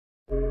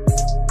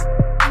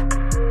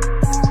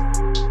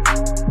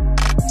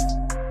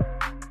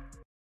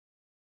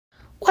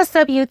What's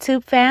up,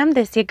 YouTube fam?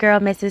 This is your girl,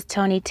 Mrs.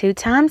 Tony 2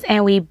 times,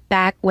 and we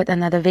back with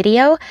another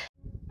video.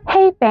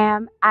 Hey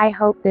fam, I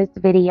hope this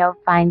video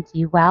finds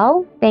you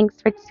well.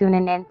 Thanks for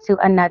tuning in to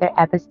another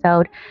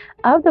episode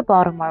of the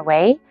Baltimore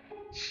Way.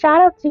 Shout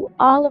out to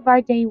all of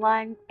our day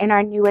ones and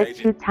our newest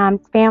 2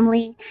 times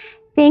family.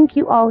 Thank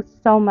you all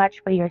so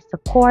much for your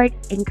support,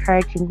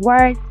 encouraging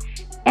words,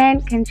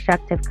 and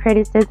constructive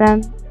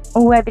criticism.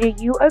 Whether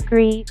you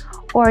agree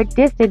or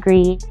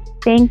disagree,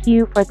 thank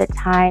you for the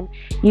time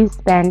you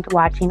spend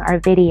watching our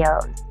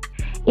videos.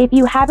 If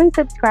you haven't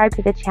subscribed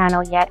to the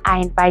channel yet, I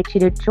invite you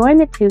to join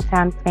the 2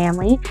 times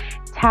family.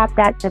 Tap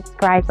that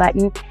subscribe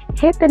button,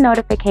 hit the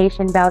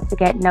notification bell to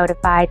get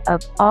notified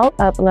of all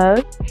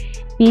uploads.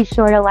 Be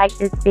sure to like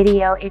this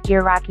video if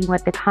you're rocking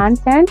with the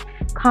content,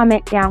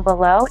 comment down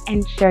below,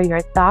 and share your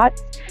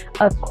thoughts.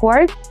 Of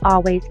course,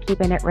 always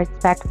keeping it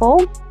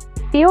respectful.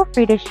 Feel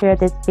free to share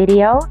this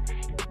video.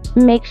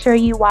 Make sure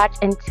you watch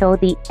until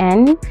the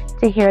end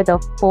to hear the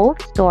full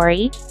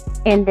story.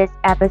 In this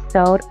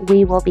episode,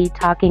 we will be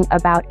talking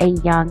about a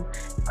young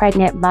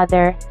pregnant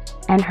mother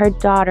and her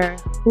daughter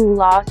who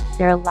lost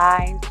their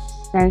lives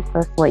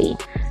senselessly,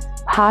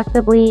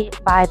 possibly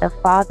by the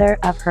father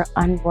of her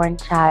unborn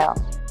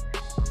child.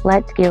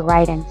 Let's get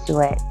right into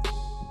it.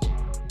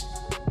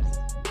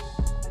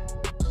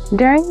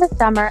 During the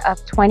summer of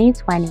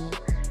 2020,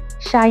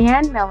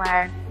 Cheyenne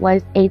Miller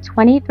was a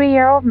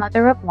 23-year-old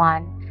mother of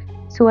one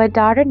to a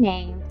daughter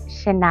named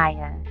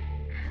Shania,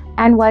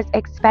 and was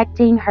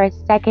expecting her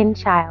second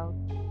child,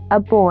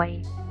 a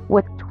boy,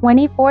 with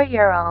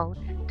 24-year-old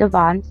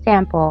Devon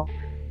Sample,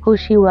 who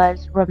she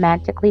was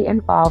romantically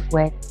involved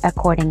with,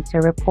 according to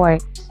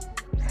reports.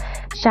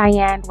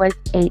 Cheyenne was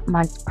 8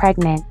 months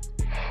pregnant.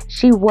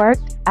 She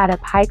worked at a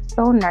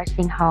Pikesville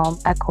nursing home,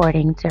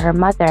 according to her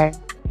mother.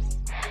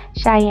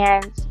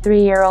 Cheyenne's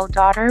 3-year-old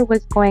daughter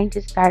was going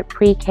to start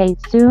pre-K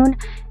soon,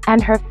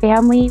 and her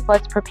family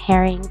was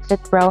preparing to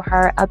throw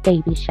her a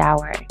baby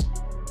shower.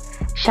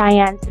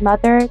 Cheyenne's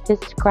mother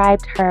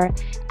described her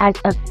as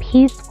a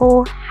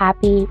peaceful,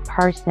 happy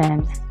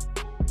person.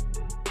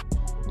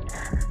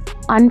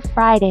 On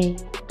Friday,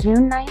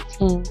 June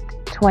 19,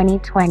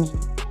 2020,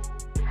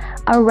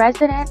 a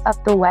resident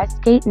of the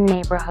Westgate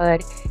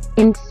neighborhood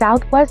in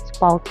Southwest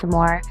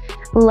Baltimore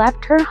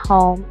left her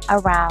home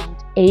around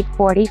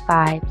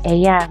 8:45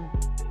 a.m.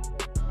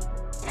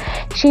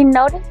 She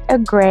noticed a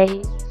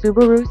gray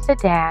Subaru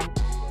sedan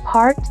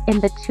parked in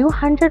the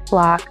 200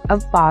 block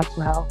of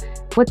Boswell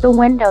with the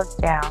windows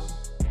down.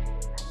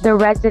 The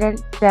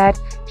resident said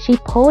she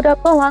pulled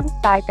up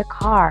alongside the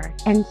car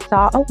and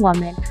saw a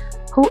woman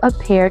who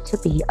appeared to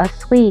be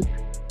asleep.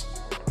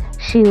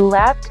 She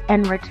left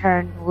and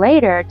returned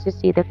later to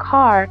see the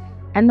car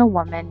and the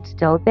woman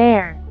still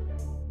there.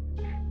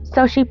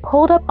 So she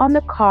pulled up on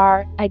the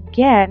car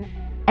again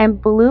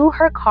and blew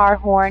her car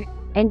horn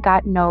and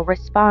got no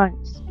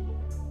response.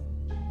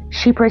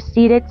 She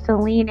proceeded to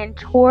lean in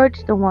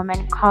towards the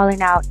woman,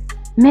 calling out,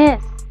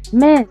 "Miss,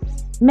 miss,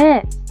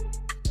 miss."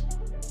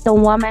 The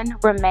woman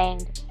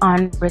remained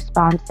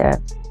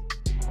unresponsive.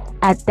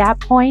 At that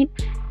point,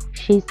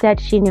 she said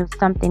she knew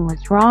something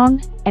was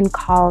wrong and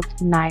called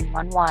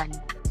 911.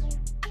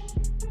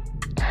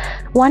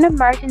 When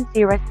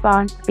emergency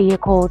response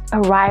vehicles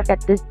arrived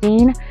at the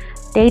scene,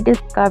 they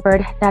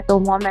discovered that the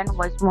woman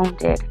was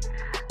wounded.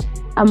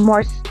 A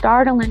more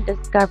startling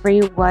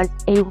discovery was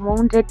a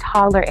wounded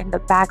toddler in the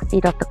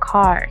backseat of the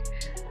car.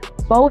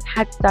 Both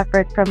had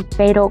suffered from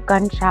fatal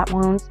gunshot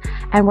wounds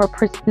and were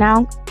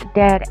pronounced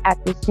dead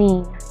at the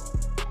scene.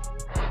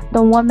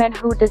 The woman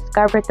who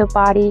discovered the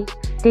body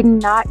did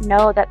not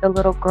know that the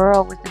little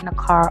girl was in the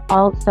car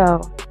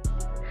also.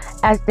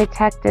 As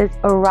detectives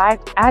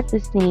arrived at the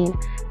scene,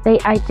 they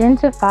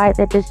identified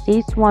the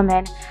deceased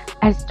woman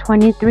as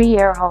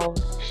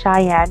 23-year-old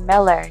Cheyenne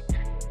Miller,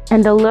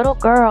 and the little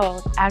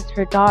girl as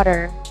her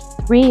daughter,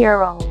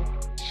 3-year-old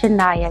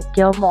Shania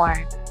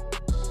Gilmore.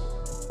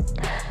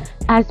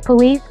 As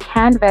police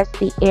canvassed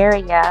the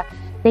area,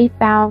 they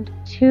found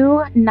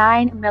 2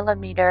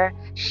 9mm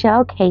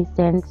shell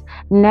casings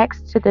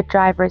next to the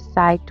driver's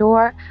side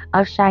door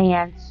of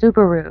Cheyenne's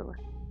Subaru.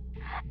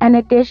 An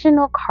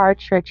additional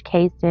cartridge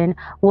casing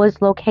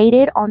was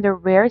located on the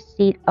rear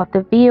seat of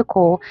the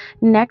vehicle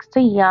next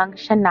to young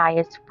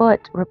Shania's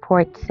foot,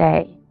 reports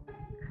say.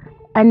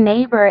 A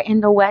neighbor in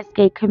the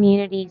Westgate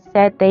community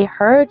said they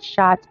heard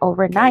shots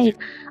overnight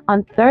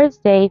on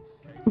Thursday,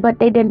 but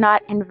they did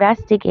not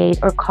investigate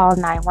or call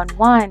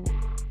 911.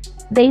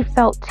 They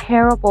felt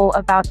terrible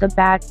about the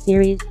bad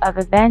series of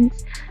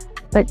events,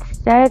 but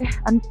said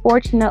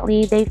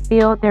unfortunately they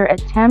feel their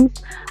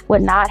attempts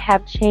would not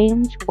have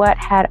changed what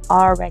had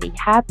already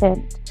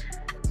happened.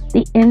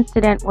 The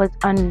incident was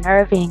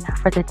unnerving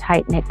for the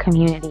tight-knit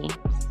community.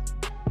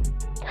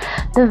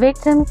 The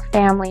victims'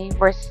 family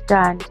were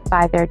stunned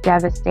by their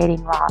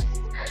devastating loss.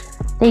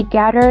 They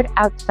gathered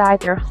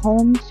outside their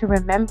home to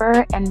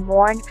remember and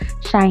mourn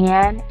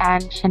Cheyenne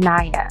and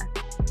Shania.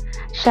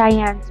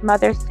 Cheyenne's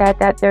mother said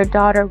that their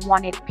daughter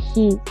wanted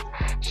peace.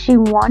 She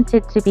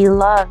wanted to be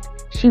loved.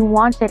 She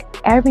wanted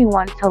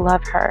everyone to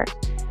love her.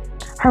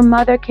 Her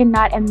mother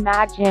cannot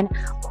imagine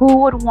who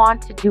would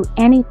want to do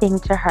anything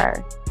to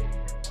her.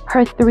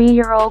 Her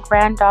 3-year-old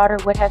granddaughter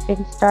would have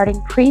been starting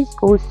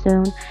preschool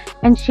soon,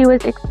 and she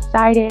was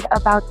excited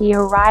about the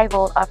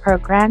arrival of her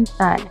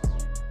grandson.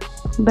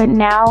 But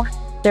now,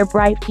 their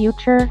bright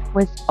future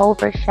was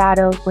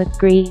overshadowed with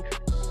grief.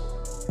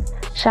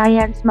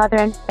 Cheyenne's mother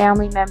and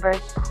family members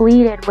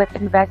pleaded with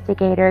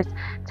investigators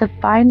to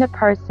find the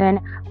person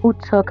who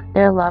took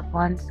their loved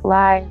ones'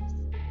 lives.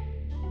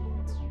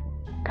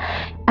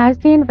 As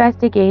the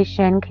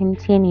investigation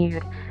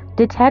continued,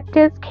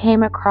 detectives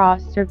came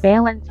across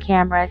surveillance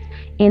cameras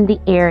in the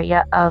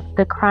area of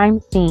the crime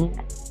scene.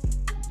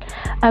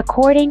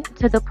 According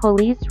to the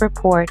police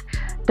report,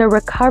 the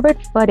recovered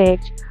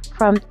footage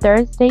from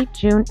Thursday,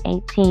 June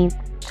 18,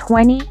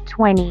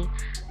 2020,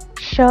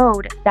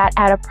 showed that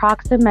at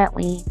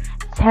approximately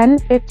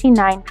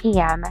 10:59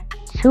 p.m.,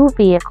 2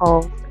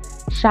 vehicles,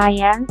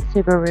 Cheyenne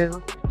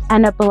Subaru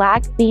and a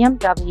black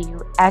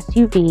BMW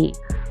SUV,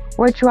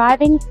 were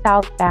driving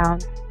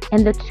southbound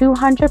in the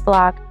 200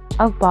 block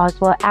of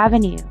Boswell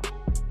Avenue.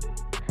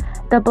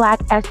 The black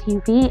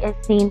SUV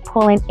is seen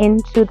pulling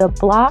into the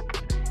block,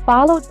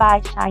 followed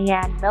by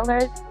Cheyenne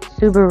Miller's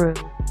Subaru.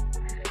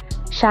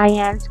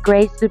 Cheyenne's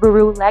gray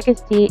Subaru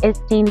Legacy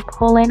is seen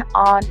pulling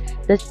on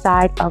the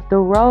side of the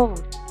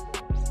road.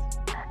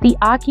 The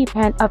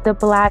occupant of the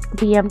black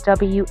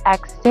BMW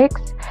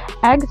X6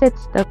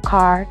 exits the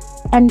car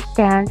and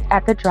stands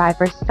at the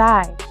driver's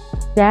side,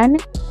 then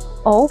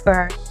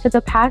over to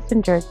the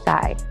passenger's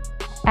side,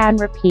 and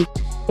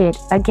repeats it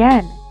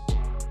again.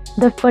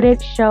 The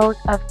footage shows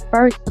a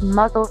first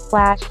muzzle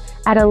flash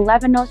at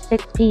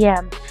 11:06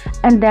 p.m.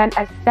 and then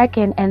a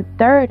second and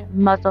third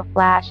muzzle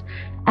flash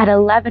at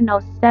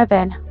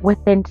 11:07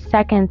 within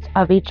seconds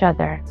of each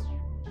other.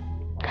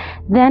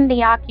 Then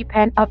the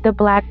occupant of the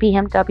black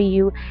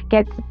BMW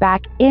gets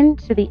back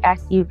into the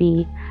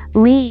SUV,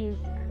 leaves,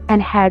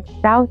 and heads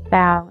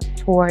southbound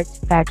towards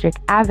Frederick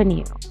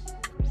Avenue,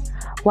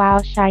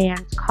 while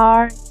Cheyenne's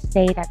car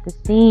stayed at the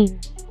scene.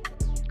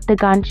 The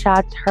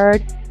gunshots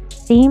heard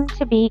seemed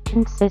to be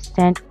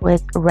consistent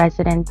with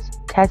residents'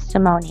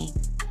 testimony.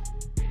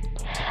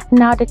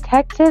 Now,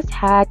 detectives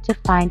had to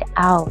find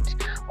out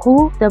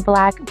who the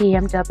black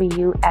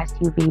BMW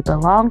SUV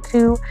belonged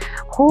to,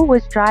 who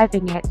was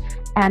driving it,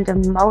 and a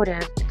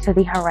motive to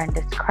the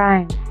horrendous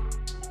crime.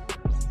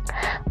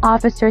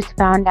 Officers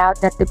found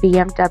out that the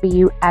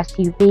BMW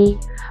SUV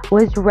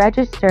was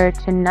registered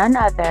to none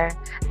other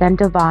than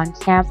Devon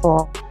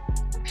Sample,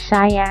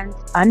 Cheyenne's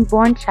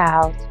unborn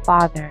child's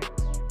father.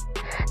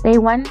 They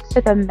went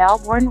to the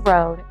Melbourne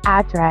Road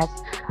address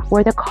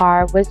where the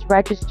car was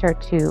registered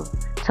to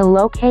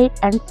locate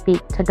and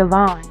speak to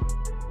Devon.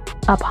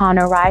 Upon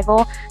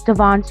arrival,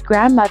 Devon's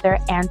grandmother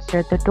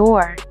answered the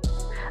door.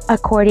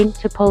 According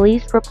to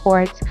police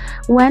reports,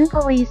 when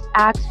police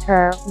asked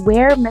her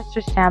where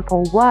Mr.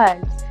 Sample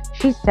was,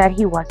 she said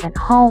he wasn't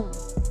home.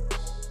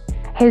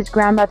 His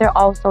grandmother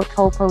also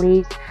told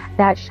police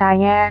that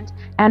Cheyenne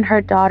and her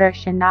daughter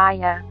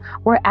Shania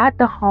were at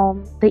the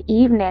home the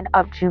evening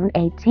of June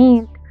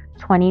 18,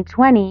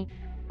 2020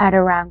 at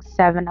around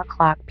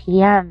 7:00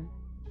 p.m.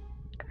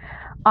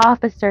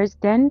 Officers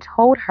then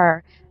told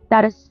her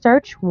that a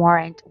search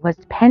warrant was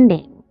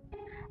pending.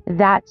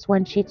 That's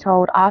when she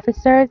told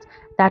officers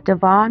that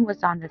Devon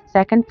was on the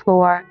second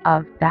floor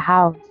of the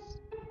house.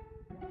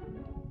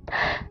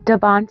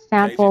 Devon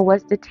Sample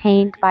was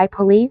detained by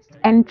police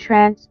and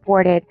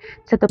transported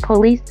to the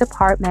police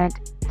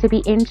department to be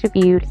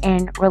interviewed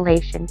in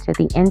relation to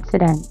the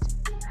incident.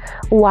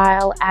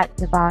 While at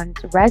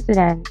Devon's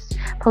residence,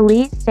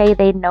 police say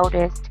they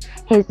noticed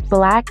his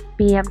black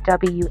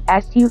BMW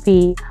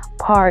SUV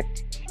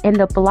parked in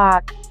the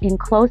block in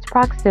close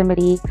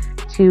proximity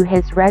to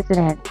his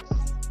residence.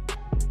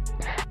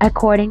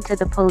 According to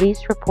the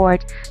police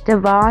report,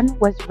 Devon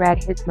was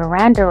read his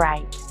Miranda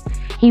rights.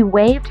 He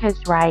waived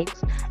his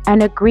rights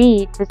and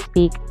agreed to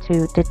speak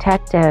to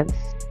detectives.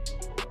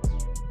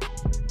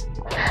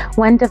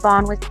 When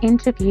Devon was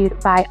interviewed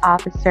by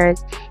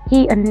officers,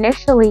 he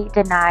initially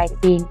denied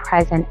being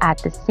present at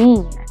the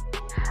scene.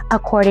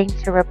 According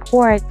to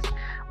reports,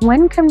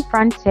 when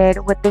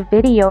confronted with the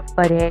video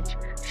footage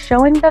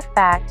showing the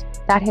fact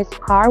that his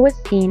car was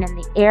seen in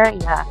the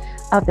area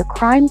of the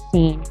crime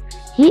scene,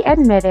 he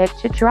admitted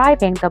to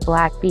driving the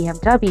black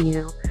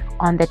BMW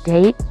on the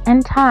date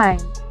and time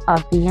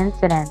of the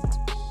incident.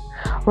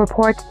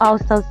 Reports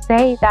also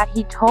say that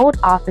he told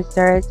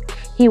officers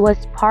he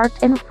was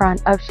parked in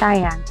front of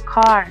Cheyenne's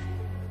car,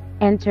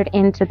 entered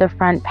into the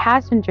front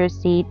passenger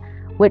seat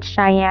with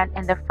Cheyenne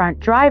in the front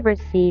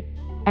driver's seat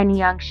and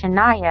young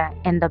Shania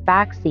in the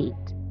back seat,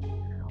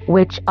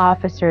 which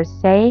officers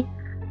say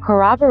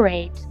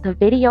corroborates the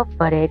video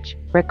footage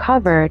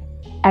recovered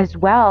as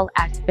well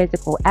as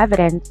physical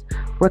evidence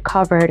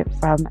recovered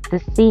from the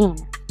scene.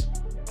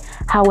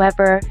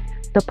 However,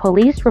 the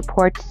police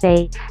reports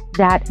say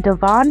that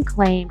Devon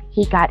claimed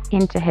he got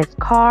into his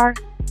car,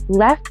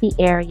 left the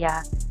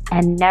area,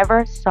 and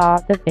never saw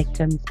the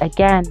victims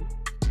again.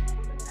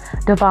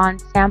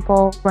 Devon's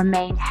sample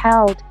remained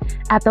held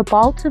at the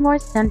Baltimore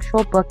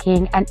Central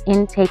Booking and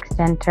Intake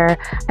Center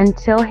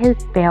until his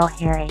bail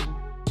hearing.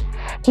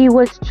 He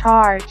was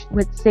charged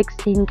with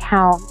 16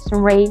 counts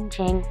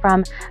ranging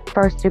from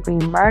first-degree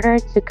murder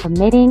to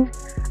committing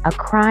a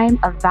crime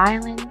of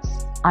violence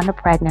on a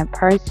pregnant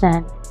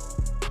person.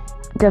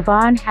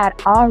 Devon had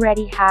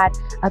already had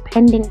a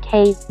pending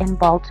case in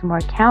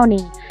Baltimore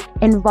County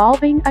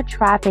involving a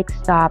traffic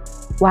stop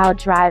while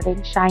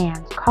driving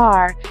Cheyenne's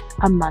car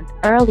a month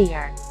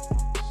earlier,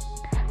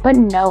 but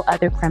no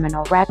other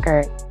criminal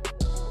record.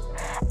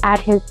 At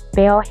his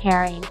bail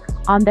hearing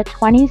on the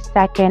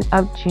 22nd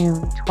of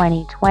June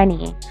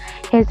 2020,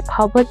 his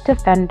public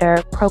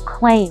defender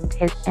proclaimed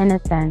his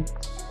innocence.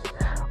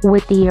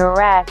 With the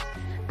arrest,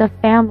 the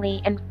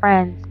family and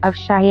friends of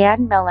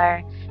Cheyenne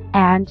Miller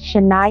and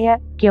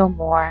Shania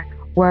Gilmore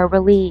were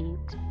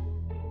relieved,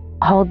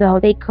 although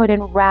they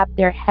couldn't wrap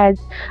their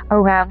heads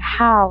around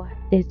how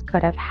this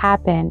could have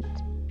happened.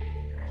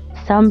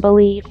 Some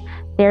believe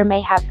there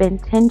may have been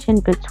tension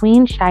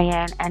between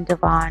Cheyenne and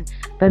Devon,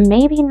 but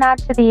maybe not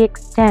to the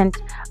extent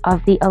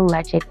of the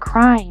alleged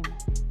crime.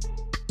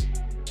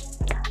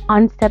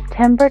 On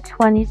September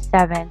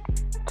 27,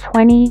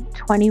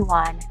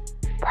 2021,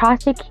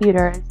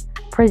 prosecutors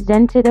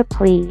presented a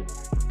plea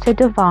to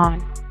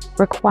Devon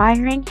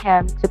requiring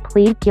him to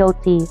plead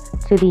guilty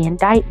to the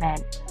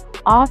indictment,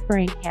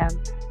 offering him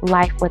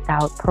life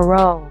without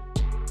parole.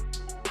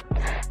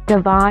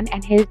 Devon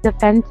and his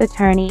defense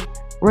attorney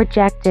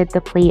rejected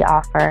the plea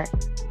offer.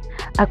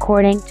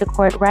 According to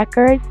court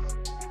records,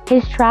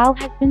 his trial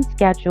has been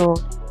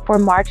scheduled for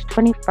March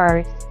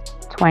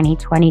 21st,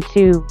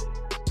 2022.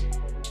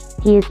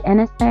 He is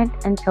innocent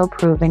until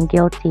proven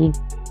guilty.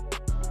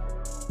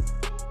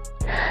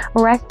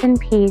 Rest in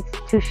peace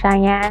to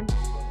Cheyenne,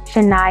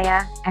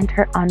 Shania, and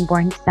her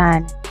unborn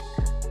son.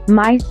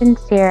 My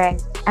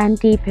sincerest and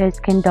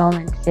deepest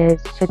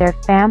condolences to their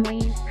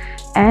families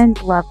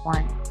and loved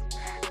ones.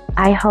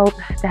 I hope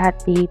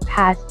that the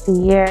past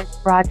 2 years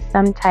brought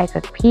some type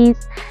of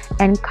peace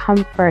and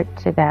comfort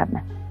to them.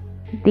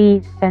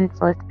 These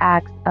senseless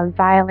acts of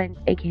violence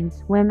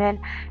against women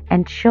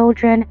and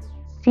children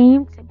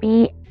seem to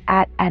be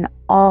at an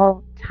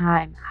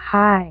all-time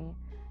high.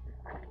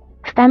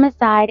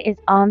 Femicide is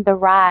on the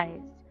rise,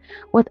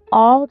 with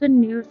all the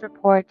news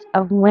reports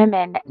of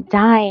women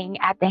dying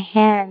at the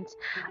hands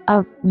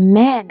of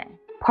men,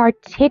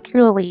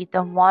 particularly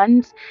the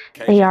ones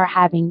they are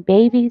having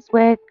babies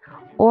with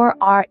or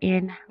are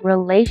in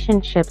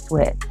relationships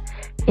with.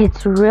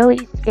 It's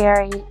really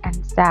scary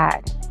and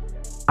sad.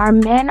 Our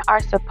men are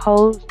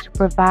supposed to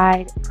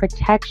provide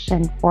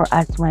protection for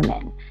us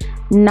women,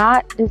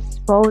 not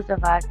dispose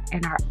of us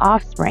and our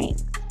offspring.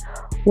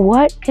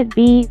 What could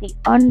be the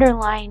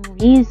underlying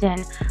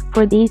reason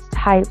for these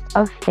types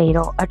of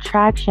fatal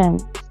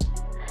attractions?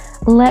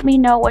 Let me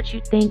know what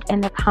you think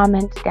in the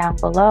comments down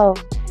below.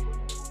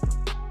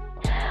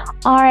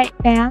 Alright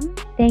fam,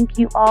 thank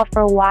you all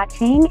for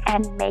watching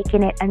and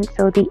making it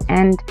until the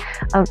end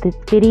of this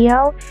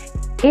video.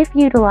 If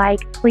you'd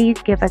like,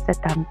 please give us a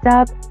thumbs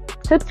up,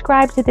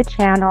 subscribe to the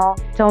channel,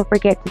 don't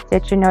forget to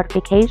set your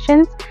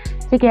notifications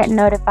to get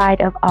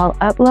notified of all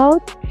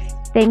uploads.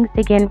 Thanks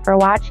again for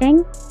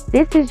watching.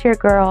 This is your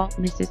girl,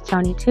 Mrs.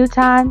 Tony 2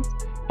 Times,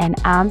 and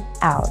I'm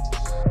out.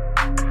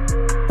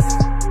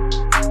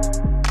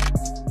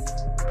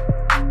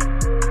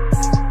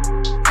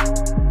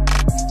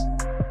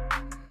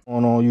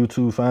 On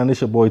YouTube, fam,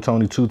 this your boy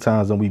Tony 2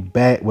 Times, and we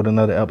back with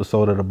another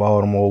episode of the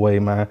Baltimore Way,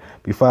 man.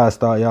 Before I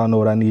start, y'all know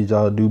what I need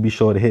y'all to do. Be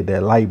sure to hit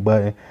that like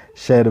button,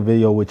 share the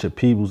video with your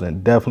peoples,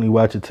 and definitely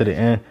watch it to the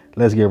end.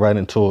 Let's get right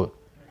into it.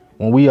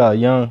 When we are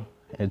young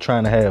and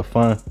trying to have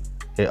fun,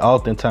 it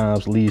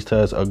oftentimes leads to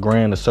us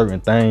agreeing to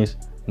certain things,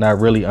 not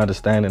really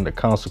understanding the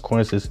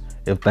consequences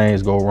if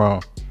things go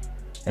wrong.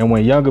 And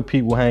when younger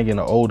people hang in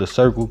an older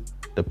circle,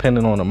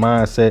 depending on the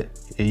mindset,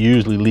 it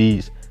usually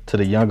leads to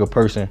the younger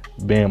person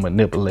being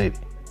manipulated.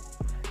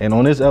 And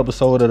on this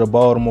episode of the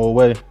Baltimore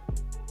Way,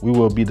 we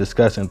will be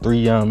discussing 3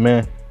 young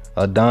men,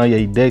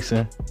 Adonye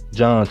Dixon,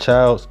 John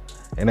Childs,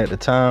 and at the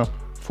time,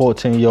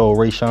 14-year-old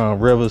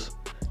Rayshawn Rivers,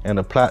 and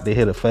the plot to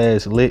hit a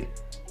fast lick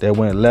that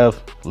went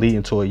left,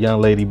 leading to a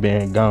young lady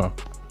being gone.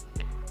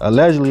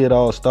 Allegedly, it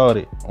all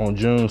started on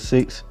June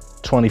 6,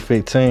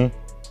 2015,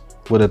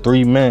 with the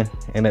 3 men,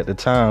 and at the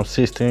time,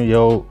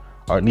 16-year-old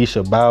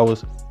Arnisha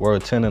Bowers, were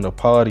attending a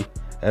party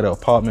at an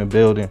apartment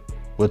building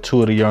where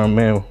 2 of the young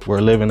men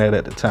were living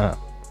at the time.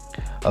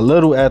 A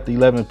little after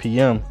 11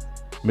 p.m.,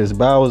 Ms.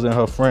 Bowers and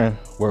her friend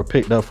were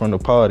picked up from the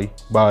party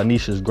by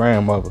Arnisha's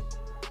grandmother,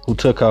 who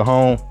took her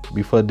home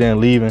before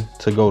then leaving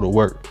to go to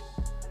work.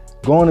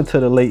 Going into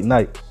the late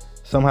night,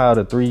 somehow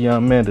the 3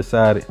 young men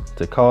decided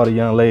to call the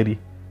young lady,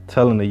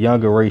 telling the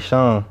younger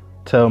Rayshawn,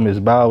 "Tell Ms.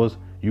 Bowers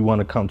you want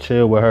to come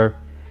chill with her,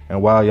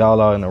 and while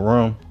y'all are in the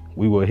room,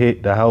 we will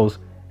hit the house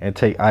and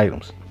take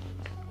items."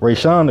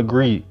 Rayshawn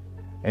agreed,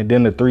 and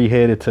then the 3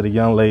 headed to the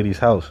young lady's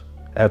house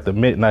after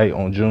midnight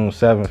on June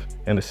 7th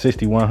in the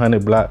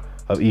 6100 block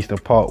of Eastern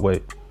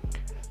Parkway.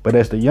 But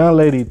as the young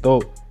lady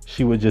thought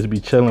she would just be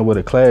chilling with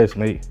a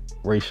classmate,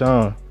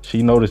 Rayshawn,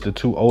 she noticed the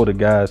two older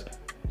guys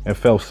and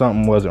felt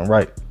something wasn't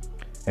right.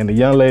 And the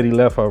young lady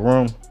left her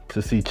room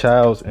to see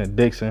Childs and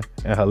Dixon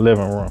in her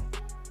living room.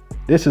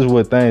 This is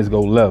where things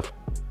go left.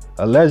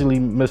 Allegedly,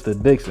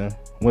 Mr. Dixon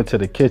went to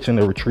the kitchen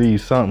to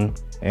retrieve something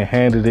and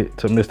handed it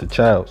to Mr.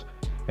 Childs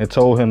and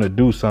told him to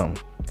do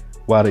something,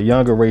 while the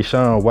younger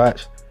Rayshawn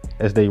watched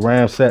as they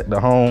ransacked the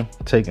home,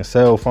 taking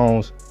cell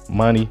phones,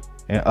 money,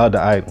 and other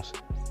items,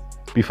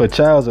 before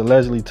Childs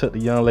allegedly took the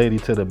young lady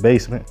to the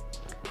basement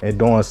and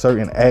doing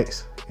certain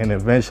acts and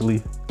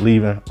eventually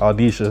leaving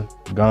Audisha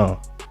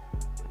gone.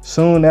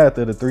 Soon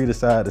after, the three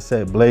decided to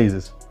set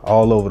blazes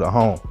all over the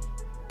home,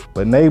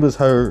 but neighbors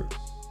heard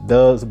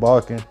dogs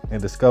barking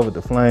and discovered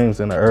the flames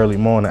in the early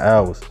morning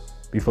hours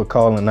before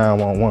calling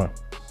 911.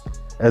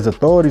 As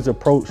authorities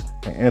approached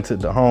and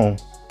entered the home,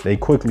 they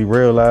quickly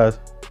realized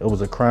it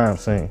was a crime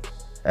scene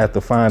after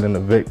finding the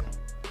victim.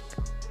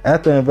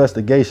 After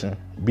investigation,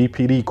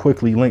 BPD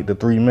quickly linked the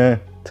three men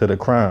to the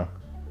crime,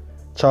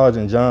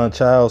 charging John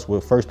Childs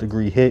with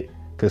first-degree hit,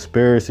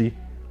 conspiracy,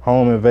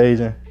 home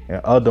invasion,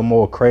 and other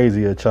more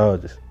crazier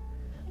charges.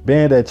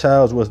 Being that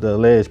Childs was the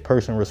alleged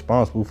person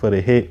responsible for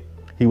the hit,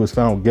 he was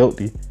found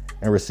guilty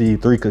and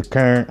received 3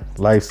 concurrent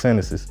life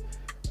sentences.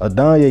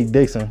 Adonye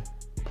Dixon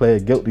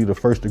pled guilty to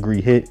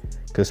first-degree hit,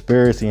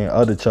 conspiracy, and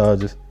other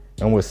charges,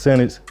 and was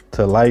sentenced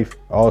to life,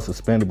 all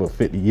suspended but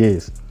 50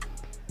 years.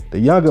 The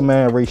younger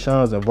man,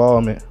 Rayshawn's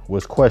involvement,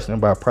 was questioned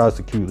by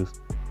prosecutors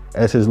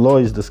as his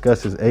lawyers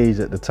discussed his age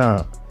at the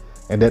time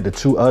and that the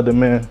 2 other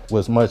men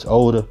was much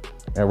older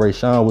and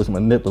Rayshawn was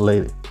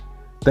manipulated,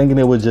 thinking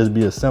it would just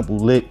be a simple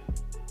lick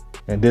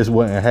and this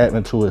wouldn't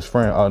happen to his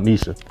friend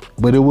Anisha.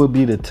 But it would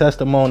be the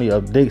testimony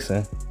of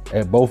Dixon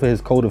at both of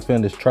his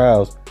co-defendants'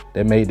 trials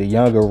that made the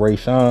younger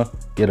Rayshawn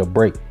get a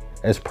break,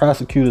 as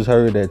prosecutors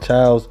heard that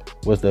Childs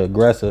was the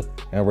aggressor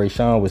and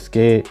Rayshawn was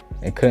scared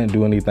and couldn't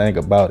do anything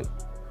about it.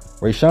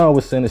 Rayshawn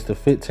was sentenced to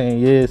 15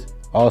 years,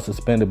 all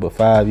suspended but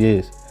 5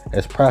 years,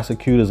 as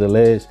prosecutors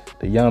alleged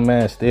the young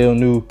man still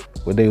knew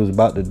what they was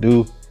about to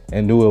do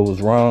and knew it was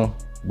wrong,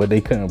 but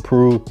they couldn't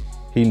prove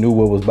he knew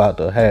what was about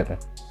to happen.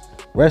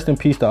 Rest in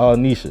peace to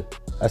Anisha.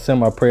 I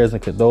send my prayers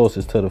and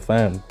condolences to the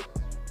family.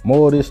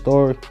 More of this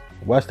story,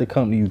 watch the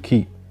company you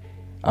keep.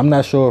 I'm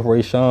not sure if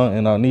Rayshawn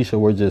and Anisha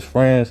were just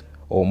friends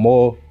or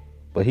more,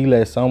 but he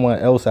let someone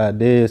else's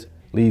ideas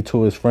lead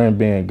to his friend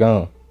being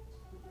gone.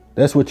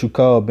 That's what you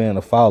call being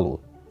a follower.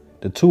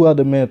 The 2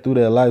 other men threw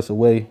their lives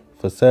away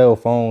for cell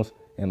phones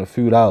and a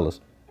few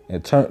dollars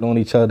and turned on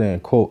each other in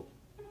court.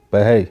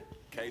 But hey,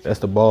 that's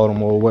the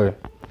Baltimore way.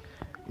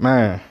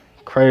 Man,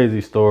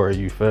 crazy story,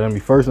 you feel me?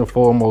 First and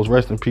foremost,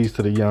 rest in peace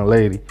to the young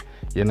lady.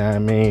 You know what I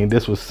mean?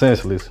 This was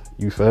senseless,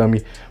 you feel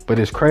me? But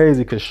it's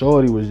crazy because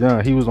Shorty was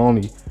young. He was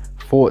only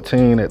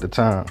 14 at the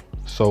time.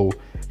 So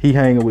he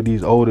hanging with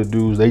these older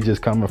dudes. They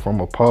just coming from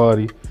a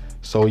party.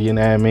 So, you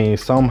know what I mean?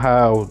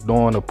 Somehow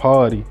during the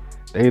party,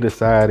 they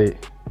decided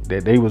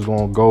that they was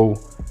gonna go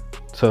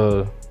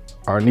to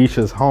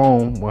Arnisha's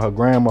home when her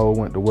grandma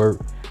went to work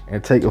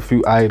and take a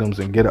few items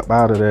and get up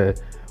out of there.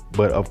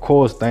 But of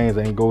course, things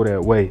ain't go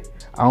that way.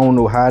 I don't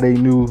know how they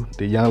knew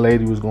the young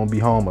lady was gonna be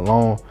home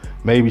alone.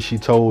 Maybe she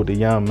told the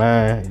young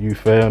man, you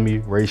feel me,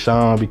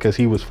 Rayshawn, because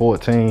he was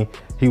 14.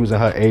 He was in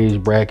her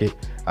age bracket.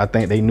 I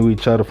think they knew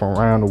each other from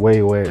around the way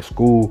or at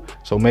school.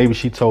 So maybe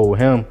she told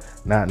him,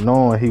 not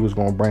knowing he was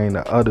gonna bring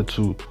the other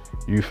 2,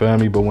 you feel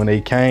me? But when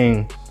they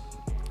came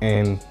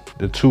and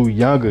the 2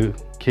 younger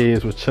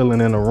kids was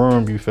chilling in the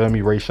room, you feel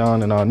me,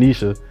 Rayshawn and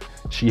Anisha,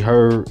 she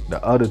heard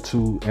the other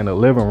 2 in the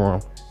living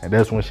room. And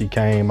that's when she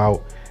came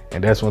out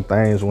and that's when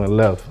things went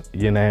left.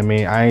 You know what I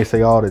mean? I ain't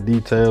say all the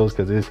details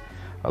because it's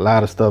a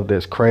lot of stuff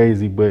that's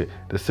crazy, but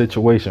the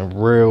situation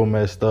real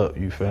messed up,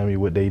 you feel me,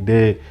 what they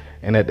did.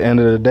 And at the end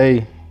of the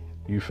day,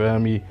 you feel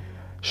me,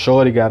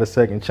 Shorty got a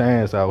second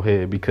chance out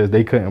here because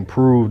they couldn't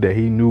prove that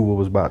he knew what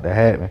was about to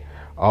happen.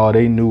 All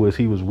they knew is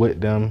he was with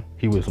them,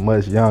 he was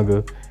much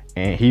younger,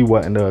 and he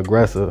wasn't the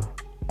aggressor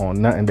on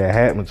nothing that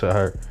happened to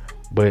her.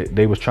 But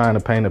they was trying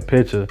to paint a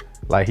picture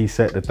like he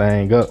set the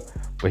thing up,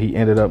 but he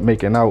ended up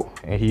making out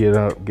and he ended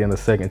up getting a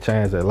second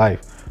chance at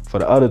life. For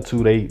the other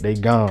 2, they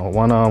gone.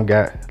 One of them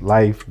got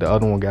life, the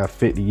other one got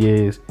 50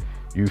 years,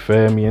 you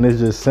feel me? And it's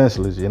just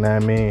senseless, you know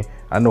what I mean?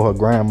 I know her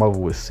grandmother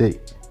was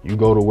sick. You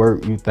go to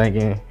work, you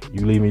thinking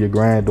you leaving your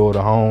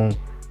granddaughter home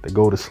to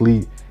go to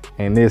sleep,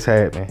 and this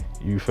happened,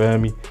 you feel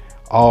me?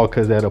 All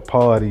because at a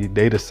party,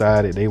 they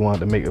decided they wanted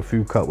to make a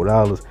few couple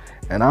dollars.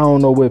 And I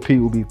don't know what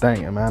people be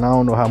thinking, man. I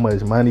don't know how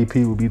much money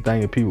people be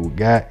thinking people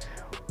got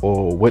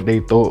or what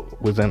they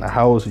thought was in the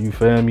house, you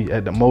feel me?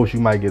 At the most,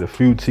 you might get a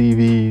few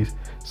TVs,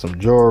 some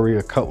jewelry,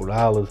 a couple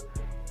dollars,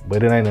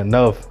 but it ain't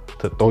enough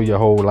to throw your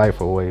whole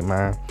life away,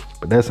 man.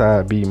 But that's how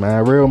it be,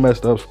 man. Real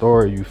messed up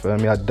story, you feel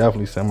me? I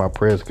definitely send my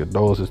prayers and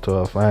condolences to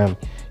her family.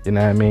 You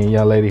know what I mean?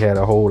 Young lady had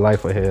a whole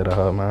life ahead of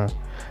her, man.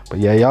 But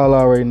yeah, y'all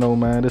already know,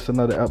 man. This is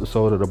another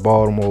episode of the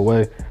Baltimore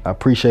Way. I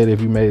appreciate it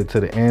if you made it to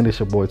the end. It's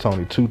your boy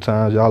Tony 2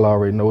 times. Y'all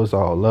already know it's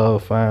all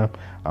love, fam.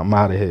 I'm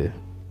out of here.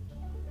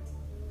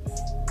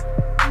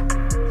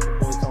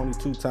 Boy Tony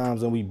 2 times.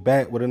 Times, and we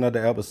back with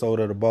another episode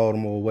of the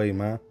Baltimore Way,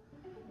 man.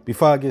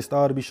 Before I get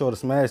started, be sure to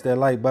smash that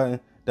like button.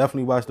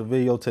 Definitely watch the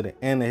video to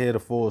the end to hear the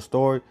full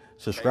story.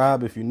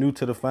 Subscribe if you're new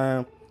to the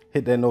fam.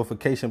 Hit that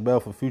notification bell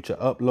for future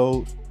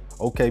uploads.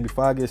 Okay,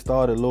 before I get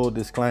started, a little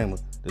disclaimer.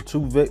 The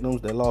two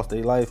victims that lost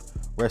their life,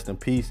 rest in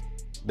peace.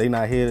 They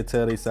not here to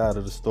tell their side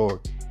of the story.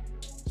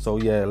 So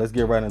yeah, let's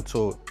get right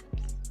into it.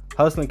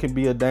 Hustling can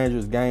be a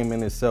dangerous game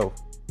in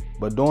itself,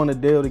 but doing a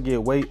deal to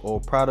get weight or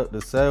product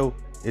to sell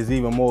is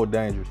even more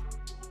dangerous,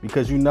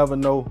 because you never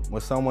know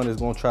when someone is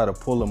going to try to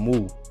pull a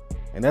move,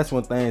 and that's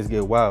when things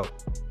get wild.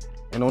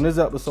 And on this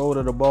episode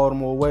of the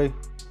Baltimore Way,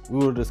 we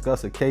will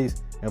discuss a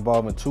case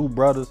involving two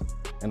brothers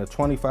and a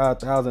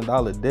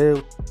 $25,000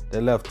 deal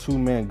that left two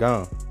men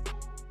gone.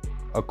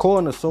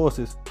 According to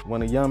sources,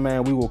 when a young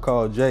man we will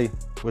call Jay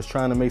was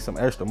trying to make some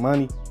extra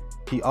money,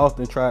 he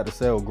often tried to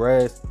sell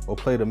grass or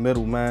play the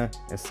middleman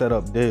and set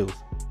up deals.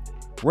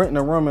 Renting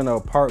a room in an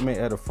apartment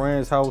at a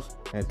friend's house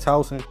in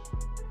Towson,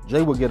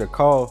 Jay would get a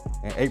call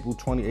in April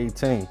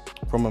 2018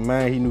 from a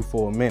man he knew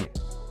for a minute,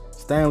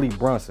 Stanley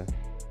Brunson.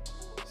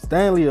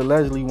 Stanley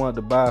allegedly wanted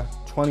to buy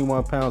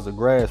 21 pounds of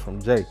grass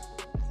from Jay.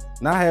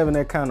 Not having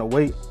that kind of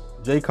weight,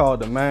 Jay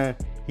called the man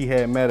he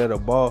had met at a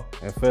bar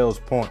in Fells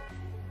Point,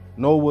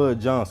 Norwood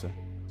Johnson,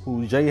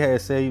 who Jay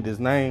had saved his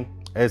name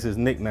as his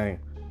nickname,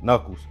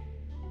 Knuckles.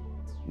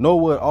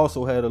 Norwood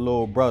also had a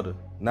little brother,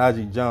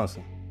 Najee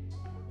Johnson.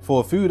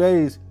 For a few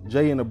days,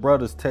 Jay and the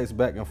brothers text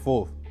back and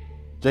forth.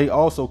 Jay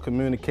also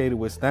communicated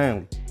with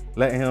Stanley,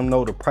 letting him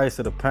know the price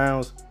of the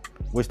pounds,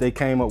 which they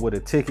came up with a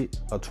ticket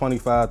of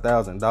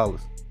 $25,000.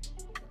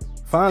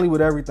 Finally,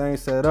 with everything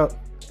set up,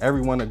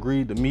 everyone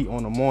agreed to meet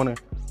on the morning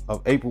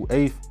of April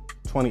 8th,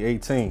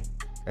 2018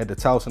 at the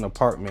Towson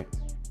apartment.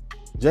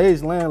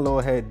 Jay's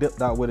landlord had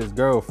dipped out with his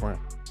girlfriend,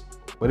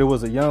 but it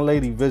was a young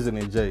lady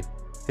visiting Jay,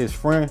 his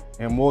friend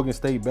and Morgan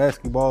State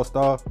basketball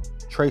star,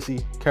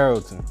 Tracy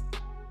Carrollton,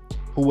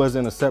 who was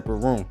in a separate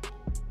room.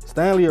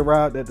 Stanley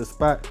arrived at the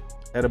spot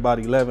at about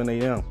 11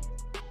 a.m.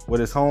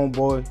 with his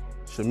homeboy,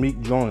 Shameik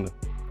Joyner.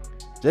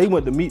 Jay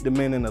went to meet the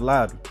men in the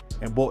lobby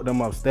and brought them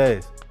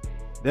upstairs.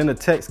 Then a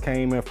text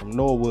came in from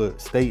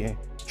Norwood stating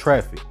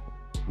traffic,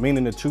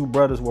 meaning the two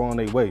brothers were on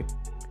their way,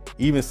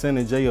 even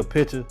sending Jay a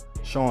picture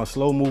showing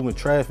slow-moving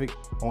traffic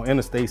on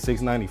Interstate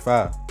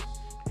 695.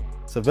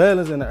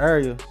 Surveillance in the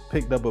area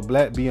picked up a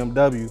black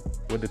BMW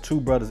with the two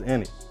brothers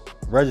in it,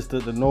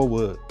 registered to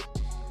Norwood,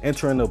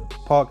 entering the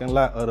parking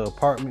lot of the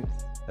apartment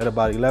at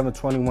about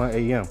 11:21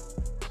 a.m.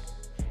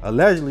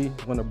 Allegedly,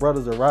 when the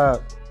brothers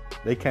arrived,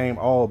 they came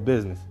all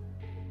business,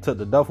 took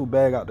the duffel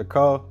bag out the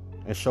car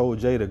and showed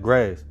Jay the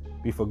grass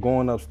before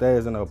going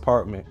upstairs in the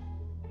apartment,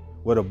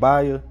 where the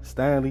buyer,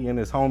 Stanley, and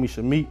his homie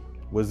Shameik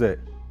was at.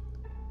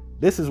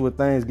 This is where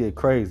things get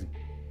crazy.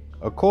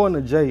 According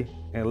to Jay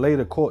and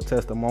later court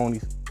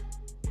testimonies,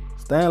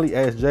 Stanley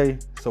asked Jay,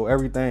 "So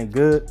everything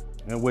good?"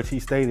 in which he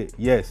stated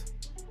yes,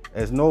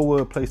 as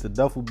Norwood placed the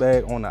duffel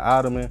bag on the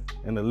ottoman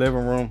in the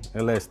living room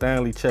and let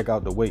Stanley check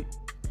out the weight.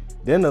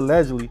 Then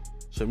allegedly,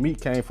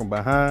 Shameik came from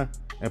behind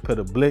and put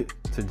a blick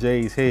to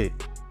Jay's head.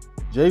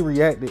 Jay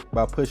reacted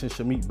by pushing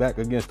Shameik back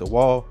against the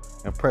wall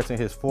and pressing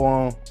his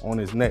forearm on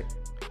his neck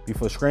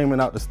before screaming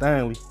out to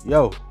Stanley,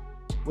 "Yo,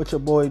 what your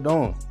boy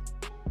doing?"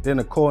 Then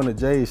according to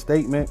Jay's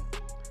statement,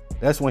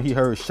 that's when he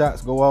heard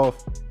shots go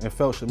off and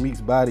felt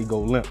Shameik's body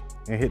go limp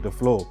and hit the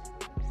floor.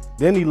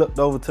 Then he looked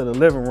over to the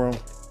living room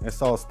and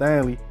saw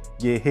Stanley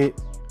get hit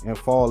and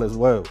fall as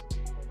well.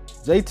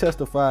 Jay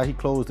testified he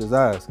closed his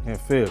eyes in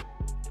fear,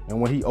 and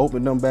when he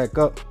opened them back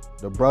up,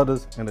 the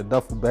brothers and the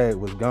duffel bag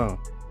was gone.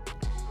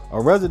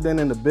 A resident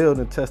in the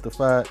building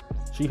testified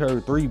she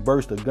heard 3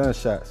 bursts of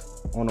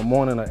gunshots on the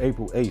morning of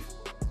April 8th,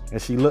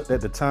 and she looked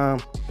at the time,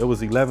 it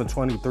was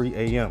 11:23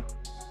 a.m.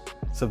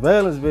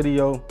 Surveillance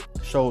video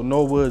showed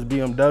Norwood's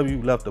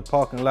BMW left the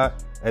parking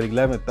lot at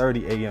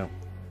 11:30 a.m.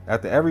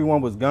 After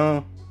everyone was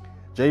gone,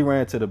 Jay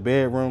ran to the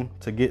bedroom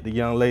to get the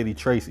young lady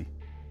Tracy,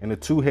 and the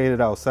two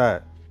headed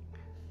outside.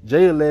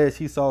 Jay alleged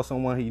he saw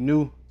someone he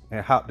knew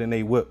and hopped in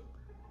their whip,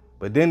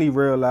 but then he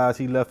realized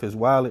he left his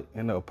wallet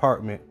in the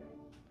apartment.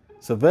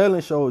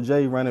 Surveillance showed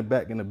Jay running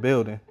back in the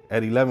building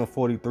at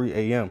 11:43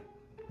 a.m.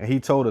 and he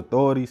told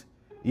authorities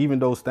even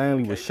though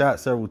Stanley was shot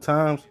several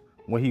times,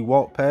 when he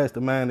walked past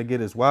the man to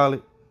get his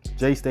wallet,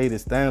 Jay stated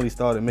Stanley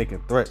started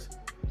making threats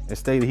and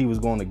stated he was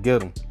going to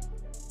get him.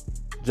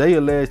 Jay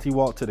alleged he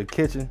walked to the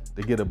kitchen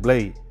to get a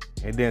blade,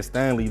 and then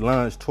Stanley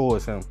lunged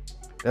towards him.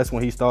 That's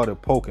when he started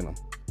poking him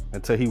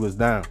until he was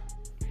down.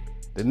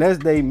 The next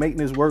day,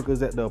 maintenance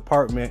workers at the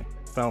apartment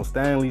found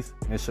Stanley's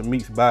and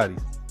Shameik's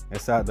bodies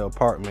inside the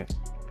apartment.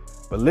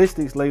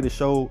 Ballistics later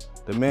showed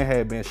the men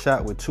had been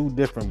shot with 2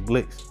 different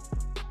blicks.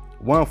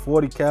 One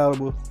 .40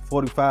 caliber,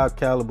 .45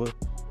 caliber,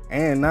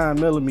 and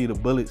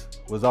 9mm bullets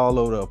was all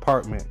over the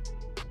apartment,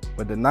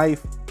 but the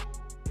knife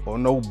or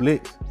no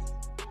blicks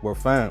were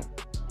found.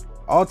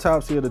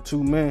 Autopsy of the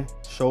 2 men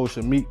showed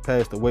Shameik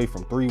passed away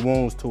from 3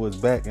 wounds to his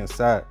back and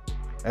side.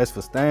 As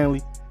for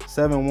Stanley,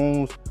 7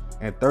 wounds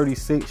and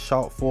 36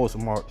 sharp force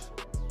marks.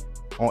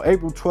 On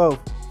April 12th,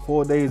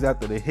 4 days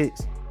after the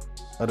hits,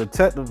 A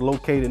detective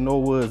located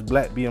Norwood's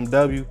black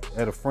BMW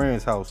at a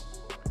friend's house,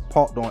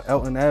 parked on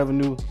Elton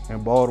Avenue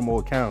in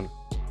Baltimore County.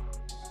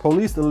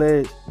 Police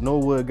alleged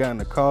Norwood got in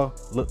the car,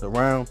 looked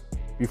around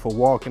before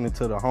walking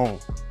into the home,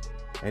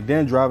 and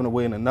then driving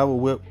away in another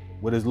whip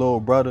with his little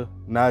brother,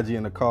 Najee,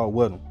 in the car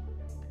with him.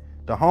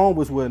 The home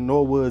was where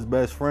Norwood's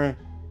best friend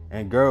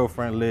and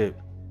girlfriend lived,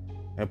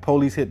 and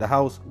police hit the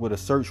house with a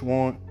search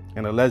warrant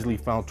and allegedly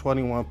found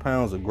 21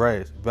 pounds of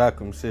grass,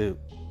 vacuum sealed.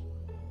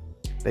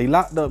 They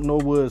locked up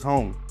Norwood's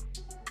home.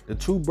 The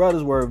two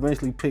brothers were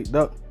eventually picked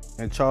up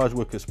and charged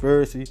with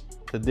conspiracy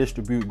to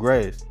distribute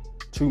grass,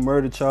 2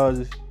 murder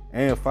charges,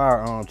 and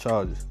firearm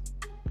charges.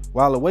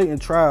 While awaiting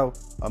trial,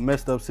 a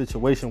messed up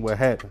situation would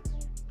happen,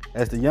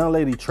 as the young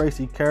lady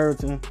Tracy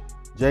Carrington,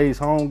 Jay's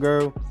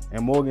homegirl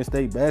and Morgan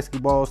State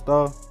basketball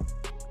star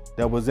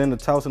that was in the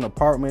Towson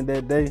apartment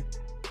that day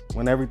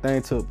when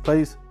everything took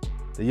place,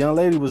 the young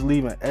lady was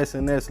leaving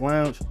S&S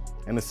Lounge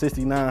in the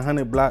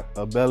 6900 block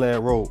of Bel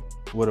Air Road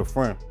with a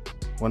friend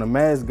when a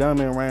masked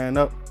gunman ran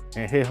up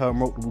and hit her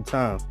multiple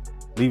times,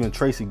 leaving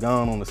Tracy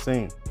gone on the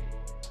scene.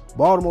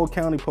 Baltimore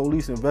County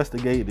Police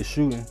investigated the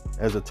shooting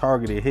as a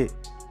targeted hit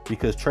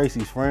because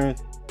Tracy's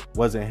friend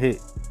wasn't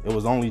hit, it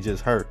was only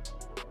just her.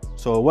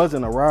 So it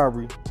wasn't a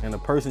robbery and the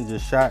person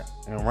just shot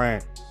and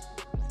ran.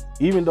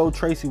 Even though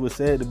Tracy was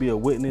said to be a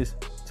witness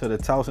to the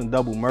Towson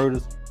double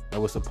murders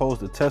and was supposed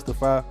to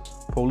testify,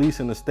 police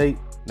in the state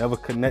never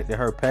connected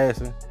her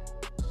passing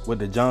with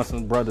the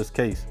Johnson brothers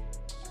case.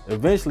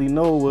 Eventually,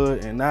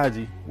 Norwood and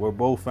Najee were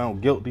both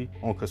found guilty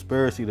on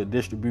conspiracy to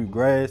distribute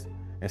grass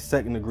and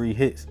second-degree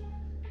hits.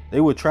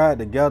 They were tried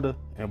together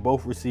and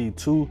both received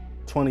 2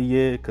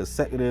 20-year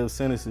consecutive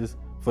sentences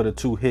for the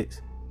 2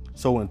 hits.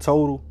 So in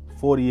total,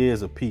 40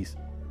 years apiece.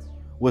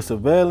 With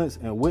surveillance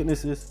and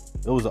witnesses,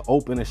 it was an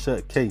open and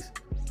shut case.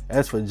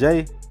 As for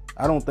Jay,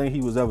 I don't think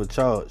he was ever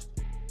charged.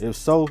 If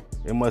so,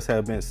 it must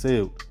have been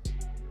sealed.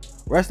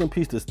 Rest in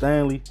peace to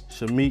Stanley,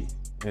 Shamik,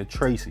 and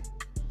Tracy.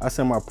 I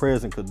send my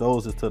prayers and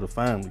condolences to the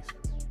families.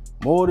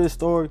 More of this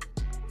story,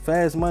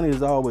 fast money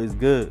is always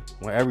good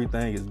when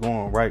everything is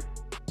going right.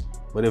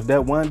 But if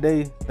that one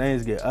day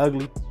things get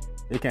ugly,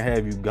 it can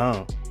have you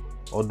gone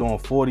or doing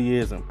 40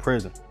 years in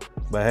prison.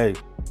 But hey,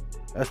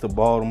 that's the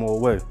Baltimore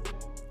way.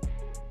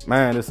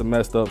 Man, it's a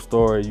messed up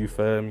story, you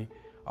feel me?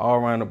 All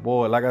around the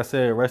board. Like I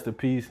said, rest in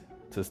peace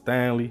to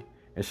Stanley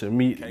and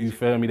Shamik, you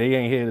feel me? They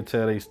ain't here to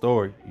tell their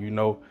story, you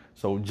know?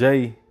 So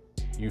Jay,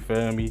 you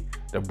feel me?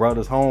 The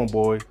brother's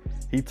homeboy,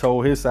 he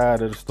told his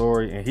side of the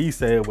story and he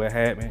said what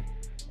happened.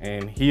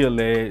 And he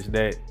alleged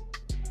that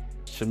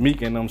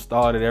Shamik and them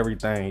started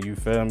everything, you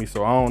feel me?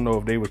 So I don't know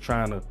if they were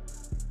trying to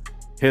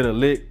hit a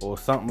lick or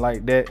something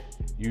like that,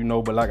 you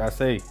know, but like I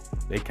say,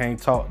 they can't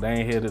talk, they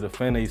ain't here to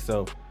defend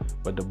themselves.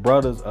 But the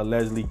brothers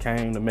allegedly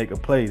came to make a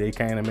play. They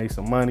came to make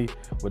some money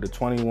with the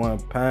 21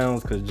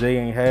 pounds because Jay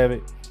ain't have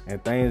it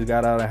and things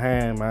got out of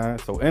hand, man.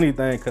 So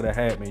anything could have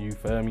happened, you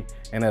feel me,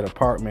 in that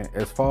apartment.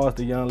 As far as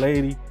the young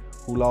lady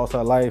who lost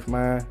her life,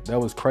 man, that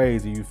was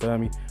crazy, you feel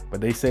me?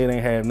 But they say it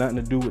ain't have nothing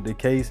to do with the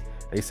case.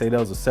 They say that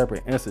was a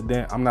separate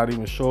incident. I'm not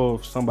even sure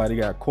if somebody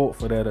got caught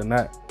for that or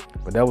not,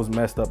 but that was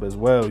messed up as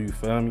well, you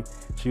feel me?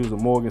 She was a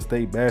Morgan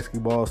State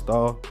basketball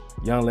star,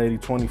 young lady,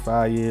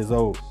 25 years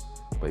old.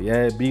 But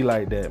yeah, it be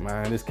like that,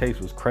 man. This case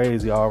was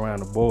crazy all around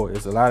the board.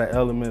 It's a lot of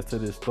elements to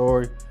this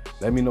story.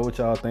 Let me know what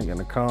y'all think in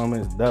the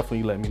comments.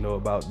 Definitely let me know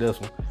about this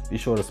one. Be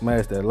sure to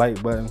smash that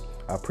like button.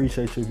 I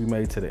appreciate you if you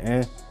made it to the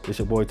end. It's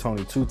your boy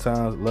Tony 2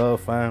 times.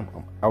 Love, fam.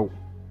 I'm out.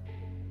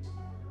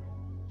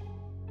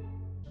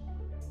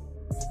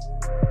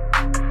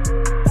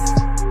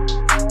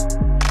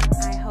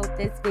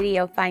 This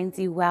video finds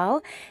you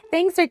well.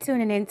 Thanks for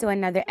tuning in to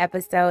another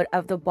episode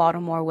of The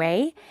Baltimore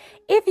Way.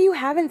 If you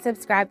haven't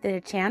subscribed to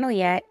the channel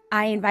yet,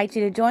 I invite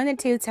you to join the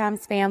 2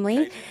 Times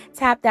family.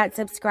 Tap that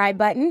subscribe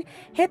button,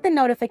 hit the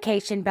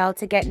notification bell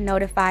to get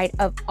notified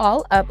of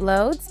all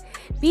uploads.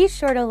 Be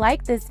sure to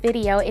like this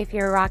video if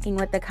you're rocking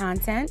with the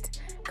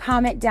content.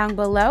 Comment down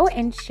below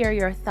and share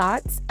your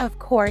thoughts. Of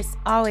course,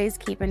 always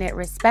keeping it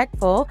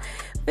respectful.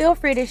 Feel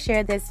free to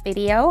share this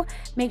video.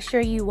 Make sure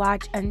you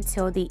watch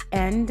until the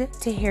end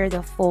to hear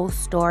the full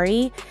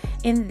story.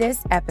 In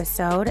this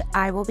episode,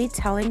 I will be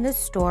telling the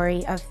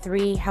story of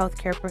 3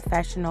 healthcare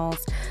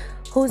professionals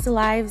whose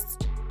lives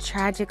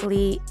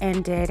tragically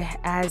ended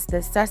as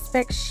the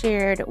suspect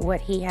shared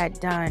what he had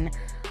done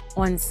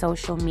on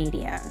social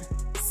media.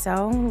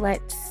 So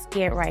let's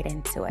get right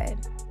into it.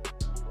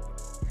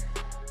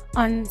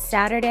 On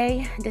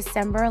Saturday,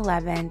 December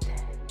 11th,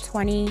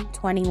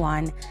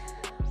 2021,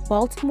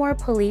 Baltimore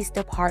Police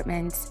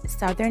Department's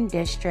Southern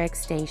District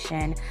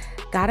Station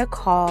got a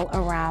call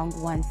around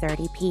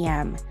 1:30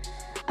 p.m.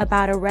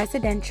 about a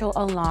residential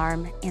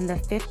alarm in the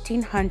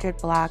 1500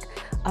 block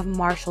of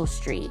Marshall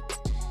Street.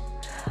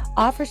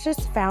 Officers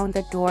found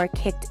the door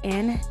kicked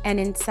in,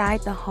 and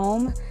inside the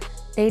home,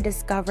 they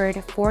discovered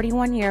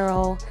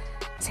 41-year-old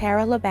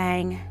Tara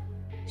LeBang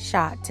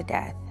shot to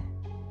death.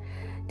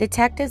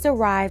 Detectives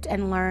arrived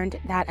and learned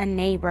that a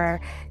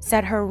neighbor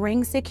said her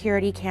Ring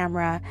security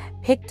camera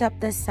picked up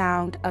the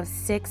sound of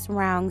 6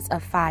 rounds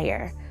of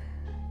fire.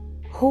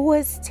 Who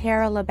was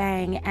Tara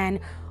LeBang and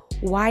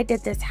why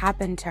did this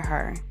happen to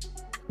her?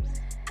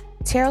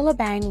 Tara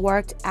LeBang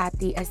worked at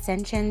the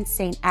Ascension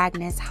St.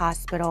 Agnes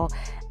Hospital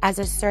as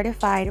a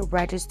certified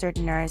registered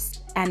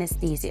nurse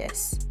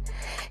anesthesiast.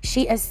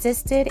 She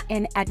assisted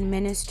in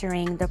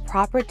administering the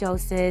proper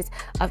doses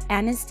of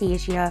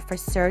anesthesia for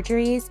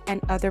surgeries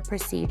and other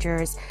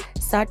procedures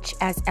such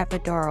as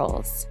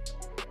epidurals.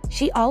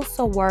 She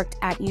also worked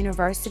at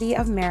University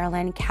of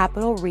Maryland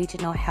Capital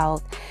Regional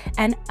Health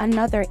and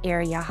another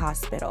area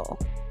hospital.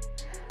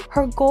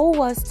 Her goal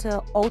was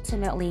to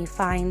ultimately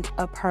find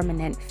a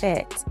permanent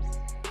fit.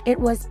 It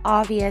was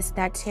obvious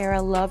that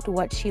Tara loved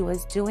what she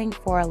was doing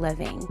for a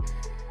living.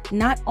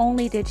 Not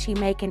only did she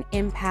make an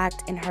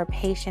impact in her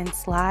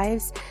patients'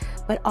 lives,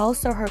 but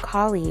also her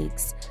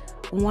colleagues.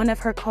 One of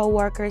her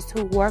co-workers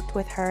who worked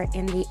with her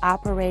in the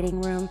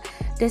operating room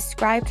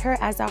described her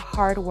as a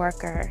hard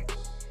worker.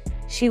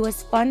 She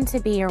was fun to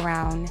be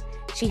around.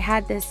 She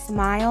had this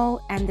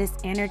smile and this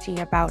energy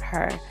about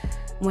her.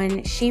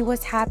 When she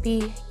was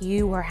happy,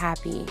 you were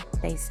happy,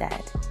 they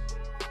said.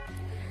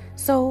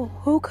 So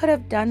who could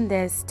have done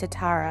this to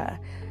Tara?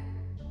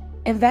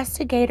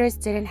 Investigators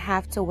didn't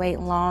have to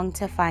wait long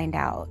to find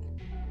out.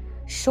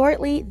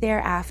 Shortly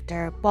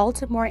thereafter,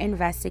 Baltimore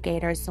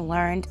investigators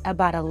learned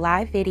about a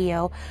live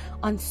video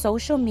on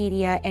social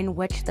media in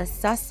which the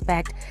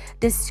suspect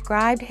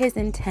described his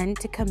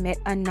intent to commit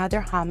another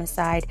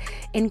homicide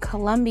in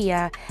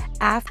Colombia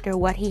after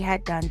what he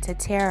had done to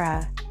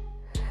Tara.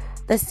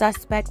 The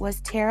suspect was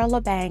Tara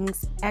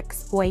LeBang's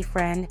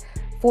ex-boyfriend,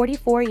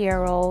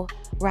 44-year-old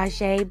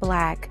Rajay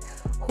Black,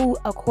 who,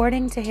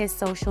 according to his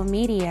social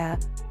media,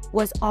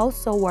 was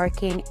also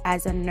working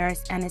as a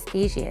nurse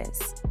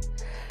anesthesiast.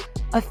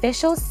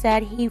 Officials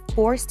said he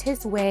forced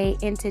his way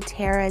into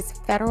Tara's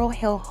Federal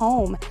Hill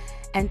home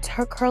and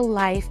took her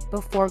life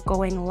before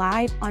going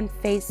live on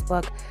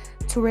Facebook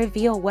to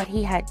reveal what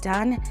he had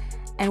done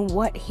and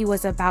what he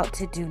was about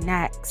to do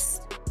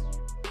next.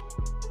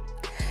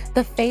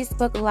 The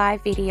Facebook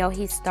Live video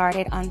he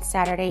started on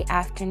Saturday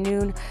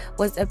afternoon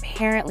was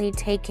apparently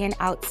taken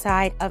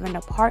outside of an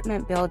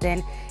apartment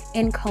building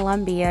in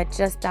Columbia,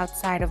 just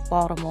outside of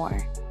Baltimore.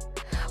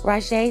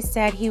 Rajay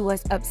said he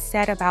was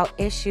upset about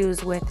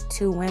issues with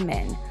two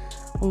women,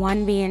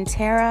 one being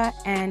Tara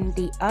and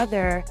the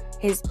other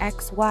his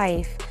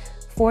ex-wife,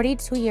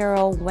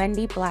 42-year-old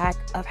Wendy Black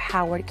of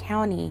Howard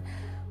County,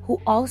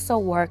 who also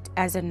worked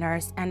as a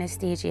nurse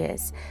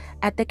anesthesiast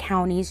at the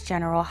county's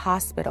general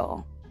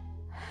hospital.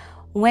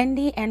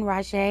 Wendy and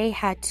Rajay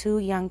had two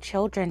young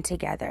children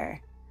together.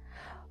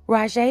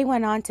 Rajay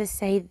went on to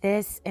say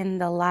this in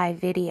the live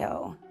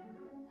video.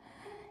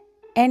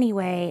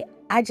 "Anyway,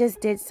 I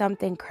just did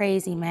something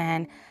crazy,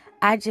 man.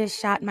 I just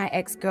shot my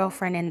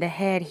ex-girlfriend in the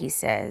head," he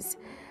says.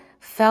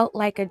 "Felt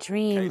like a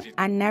dream.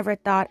 I never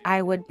thought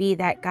I would be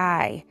that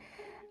guy.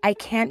 I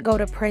can't go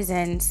to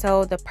prison,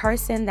 so the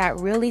person that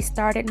really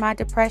started my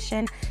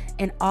depression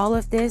and all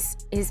of this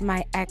is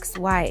my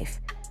ex-wife.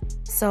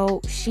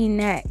 So she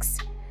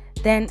next.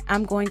 Then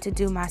I'm going to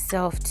do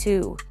myself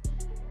too."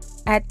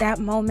 At that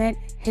moment,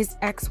 his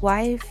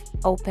ex-wife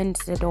opened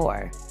the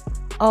door.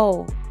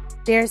 "Oh,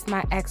 there's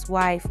my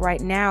ex-wife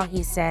right now,"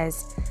 he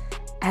says,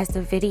 as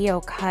the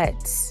video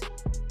cuts.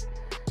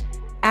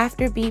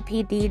 After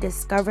BPD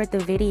discovered the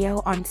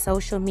video on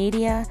social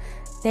media,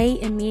 they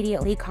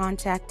immediately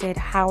contacted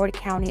Howard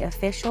County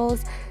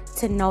officials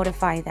to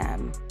notify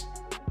them.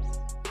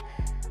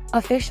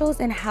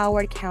 Officials in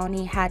Howard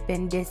County had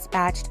been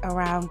dispatched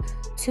around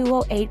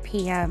 2:08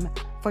 p.m.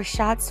 for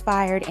shots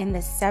fired in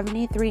the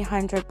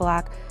 7300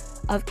 block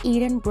of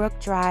Edenbrook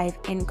Drive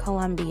in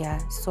Columbia,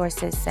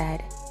 sources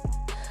said.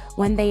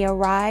 When they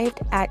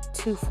arrived at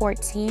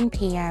 2:14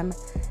 p.m.,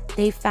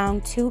 they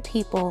found two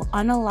people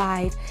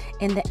unalive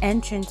in the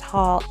entrance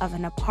hall of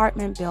an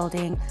apartment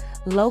building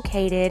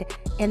located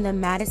in the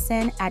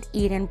Madison at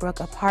Edenbrook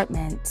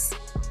Apartments.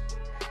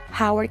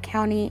 Howard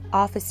County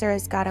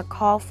officers got a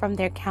call from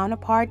their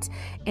counterparts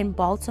in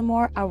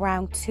Baltimore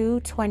around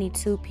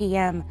 2:22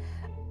 p.m.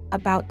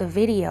 about the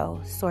video,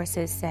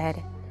 sources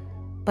said.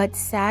 But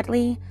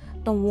sadly,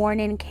 the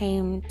warning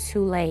came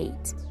too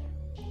late.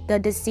 The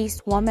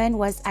deceased woman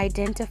was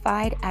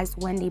identified as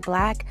Wendy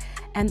Black,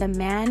 and the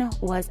man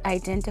was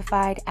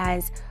identified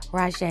as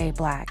Rajay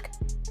Black.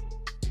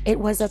 It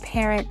was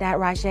apparent that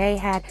Rajay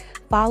had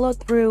followed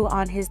through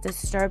on his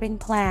disturbing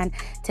plan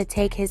to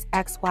take his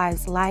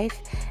ex-wife's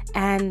life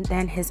and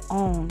then his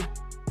own.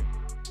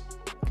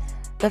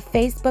 The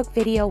Facebook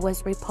video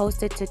was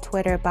reposted to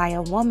Twitter by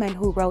a woman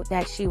who wrote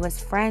that she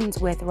was friends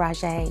with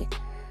Rajay.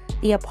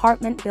 The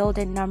apartment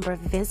building number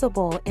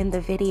visible in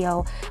the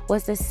video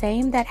was the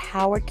same that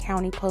Howard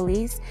County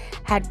Police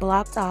had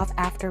blocked off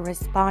after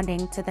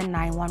responding to the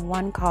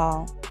 911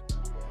 call.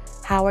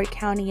 Howard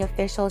County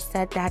officials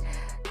said that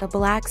the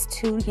Blacks'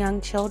 two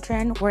young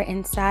children were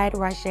inside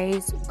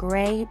Rajay's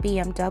gray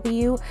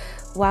BMW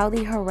while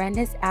the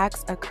horrendous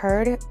acts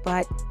occurred,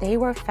 but they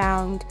were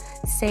found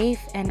safe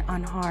and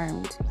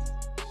unharmed.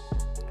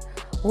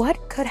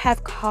 What could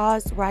have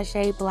caused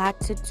Rajay Black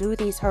to do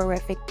these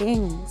horrific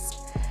things?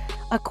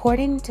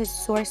 According to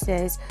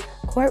sources,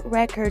 court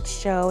records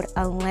showed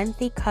a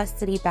lengthy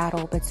custody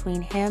battle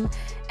between him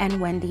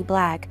and Wendy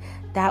Black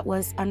that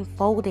was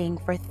unfolding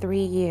for 3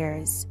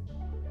 years.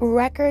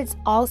 Records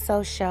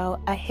also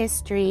show a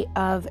history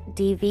of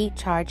DV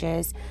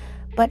charges,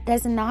 but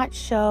does not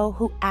show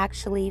who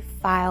actually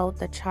filed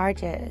the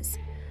charges.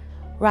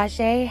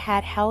 Rajay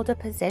had held a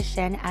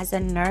position as a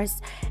nurse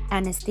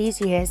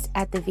anesthesiast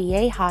at the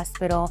VA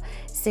hospital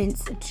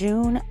since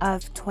June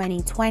of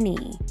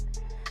 2020.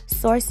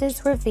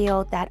 Sources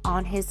revealed that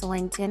on his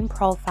LinkedIn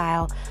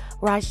profile,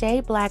 Rajay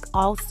Black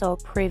also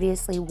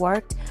previously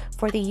worked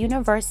for the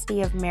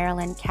University of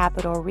Maryland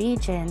Capital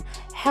Region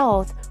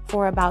Health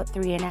for about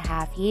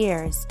 3.5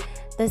 years,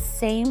 the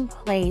same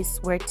place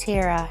where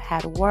Tara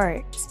had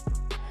worked.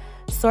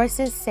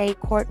 Sources say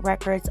court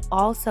records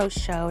also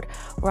showed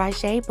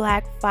Rajay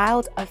Black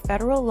filed a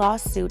federal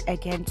lawsuit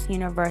against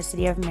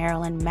University of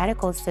Maryland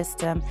Medical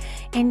System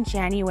in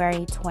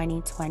January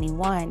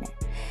 2021,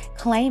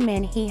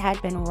 claiming he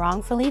had been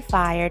wrongfully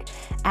fired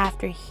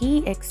after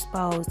he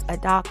exposed a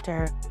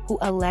doctor who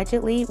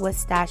allegedly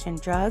was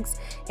stashing drugs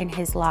in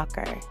his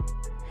locker.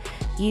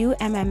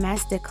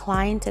 UMMS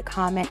declined to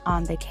comment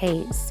on the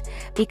case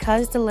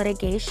because the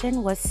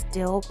litigation was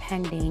still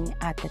pending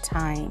at the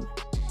time.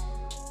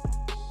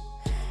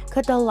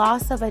 Could the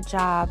loss of a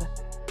job,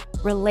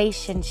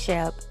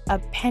 relationship, a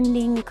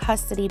pending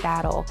custody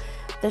battle,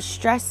 the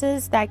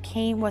stresses that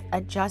came with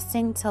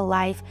adjusting to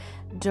life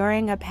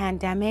during a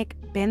pandemic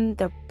been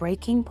the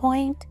breaking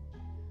point?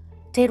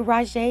 Did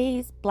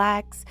Rajay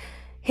Black's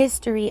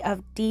history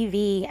of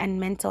DV and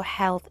mental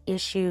health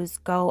issues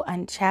go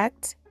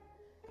unchecked?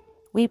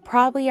 We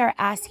probably are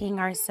asking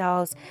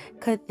ourselves,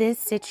 could this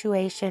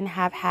situation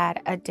have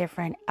had a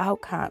different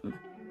outcome?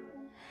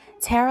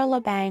 Tara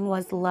LeBang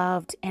was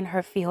loved in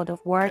her field of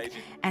work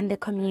and the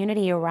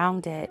community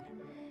around it.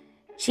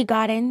 She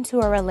got into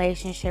a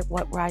relationship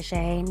with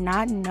Rajay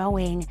not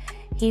knowing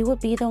he would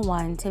be the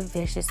one to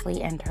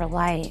viciously end her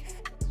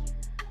life.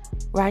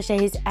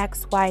 Rajay's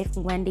ex-wife,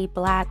 Wendy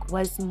Black,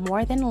 was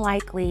more than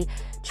likely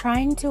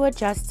trying to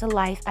adjust to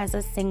life as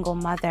a single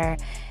mother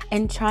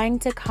and trying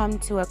to come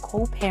to a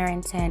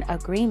co-parenting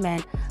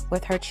agreement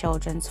with her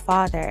children's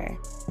father.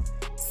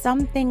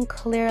 Something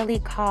clearly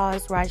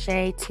caused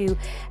Rajay to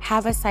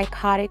have a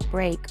psychotic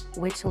break,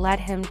 which led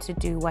him to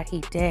do what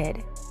he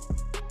did.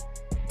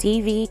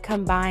 DV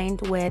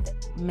combined with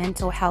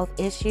mental health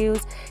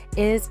issues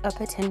is a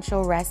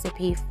potential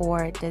recipe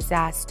for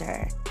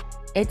disaster.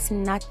 It's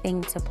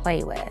nothing to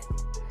play with.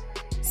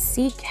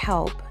 Seek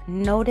help.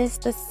 Notice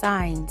the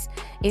signs.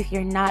 If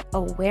you're not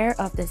aware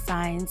of the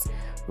signs,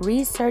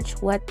 research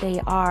what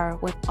they are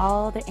with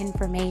all the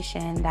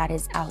information that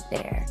is out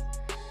there.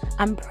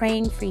 I'm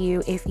praying for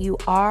you if you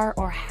are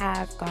or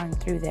have gone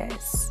through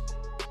this.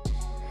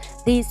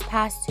 These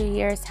past 2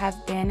 years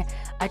have been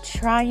a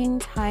trying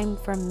time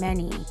for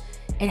many.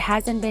 It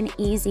hasn't been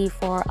easy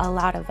for a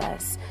lot of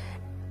us.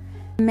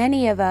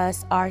 Many of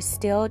us are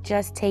still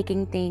just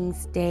taking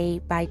things day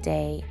by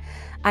day.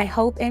 I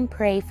hope and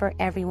pray for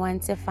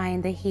everyone to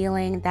find the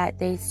healing that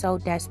they so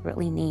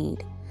desperately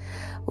need.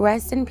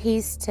 Rest in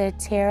peace to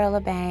Tara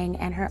LeBang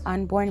and her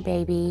unborn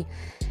baby,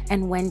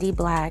 and Wendy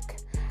Black.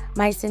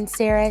 My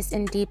sincerest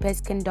and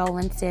deepest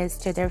condolences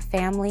to their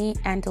family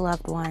and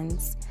loved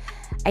ones.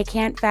 I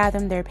can't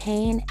fathom their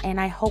pain, and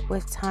I hope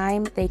with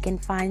time they can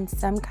find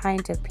some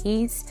kind of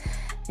peace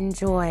and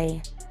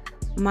joy.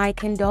 My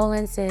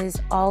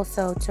condolences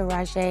also to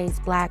Rajay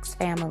Black's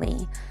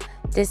family.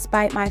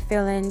 Despite my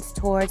feelings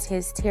towards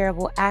his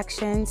terrible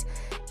actions,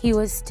 he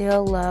was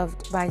still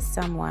loved by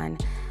someone,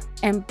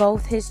 and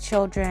both his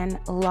children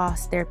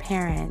lost their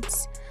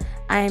parents.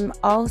 I'm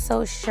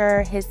also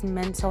sure his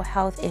mental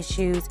health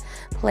issues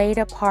played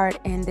a part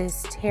in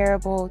this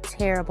terrible,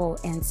 terrible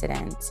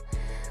incident.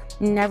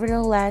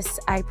 Nevertheless,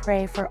 I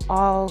pray for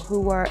all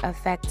who were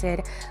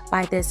affected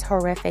by this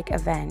horrific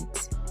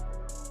event.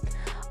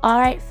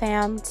 Alright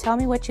fam, tell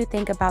me what you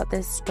think about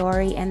this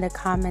story in the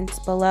comments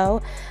below.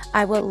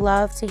 I would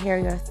love to hear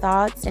your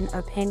thoughts and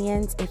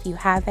opinions if you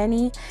have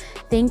any.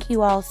 Thank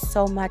you all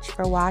so much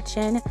for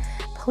watching.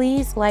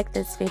 Please like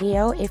this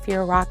video if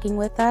you're rocking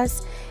with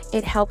us.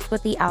 It helps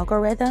with the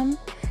algorithm.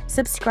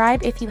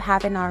 Subscribe if you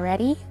haven't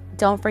already.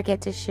 Don't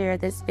forget to share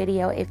this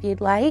video if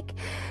you'd like.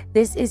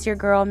 This is your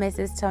girl,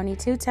 Mrs. Tony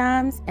 2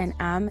 Times, and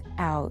I'm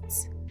out.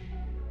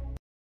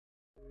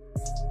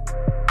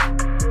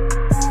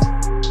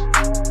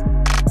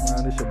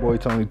 It's your boy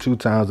Tony 2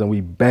 Times, and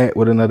we back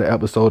with another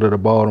episode of the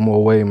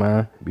Baltimore Way,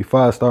 man.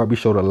 Before I start, be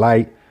sure to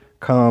like,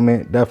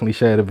 comment, definitely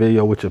share the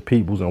video with your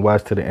peoples, and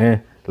watch to the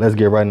end. Let's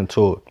get right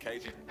into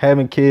it.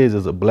 Having kids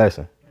is a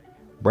blessing.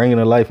 Bringing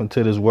a life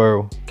into this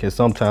world can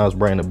sometimes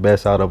bring the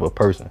best out of a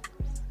person,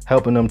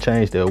 helping them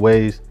change their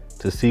ways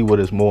to see what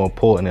is more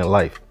important in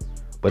life.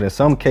 But in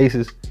some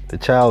cases, the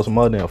child's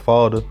mother and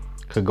father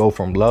could go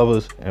from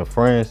lovers and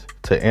friends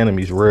to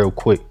enemies real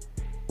quick.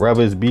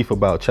 Whether it's beef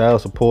about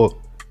child support,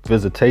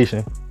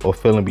 visitation, or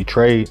feeling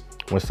betrayed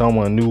when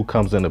someone new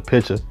comes in the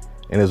picture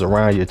and is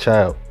around your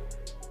child.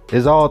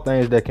 It's all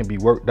things that can be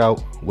worked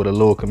out with a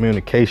little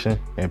communication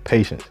and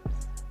patience.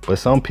 But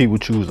some people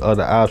choose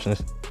other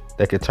options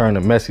that can turn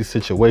a messy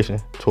situation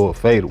to a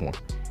fatal one.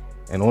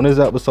 And on this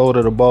episode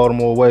of the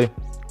Baltimore Way,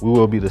 we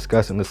will be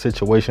discussing the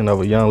situation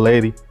of a young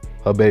lady,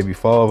 her baby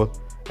father,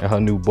 and her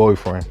new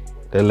boyfriend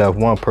that left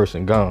one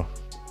person gone.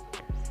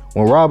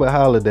 When Robert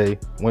Holiday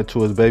went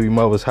to his baby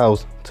mother's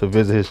house to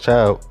visit his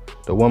child,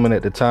 the woman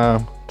at the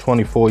time,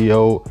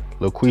 24-year-old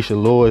LaQuisha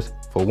Lewis,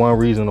 for one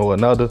reason or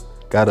another,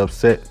 got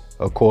upset,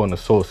 according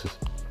to sources.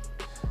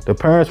 The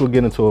parents would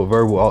get into a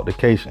verbal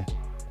altercation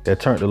that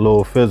turned a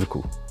little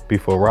physical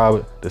before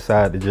Robert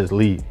decided to just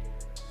leave.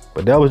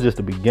 But that was just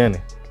the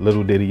beginning,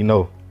 little did he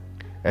know.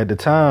 At the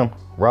time,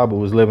 Robert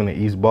was living in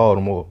East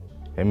Baltimore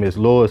and Miss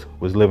Lewis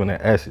was living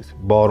in Essex,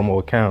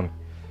 Baltimore County.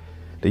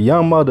 The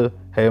young mother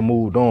had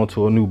moved on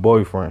to a new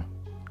boyfriend,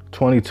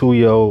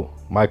 22-year-old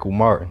Michael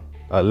Martin.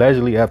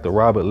 Allegedly, after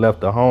Robert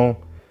left the home,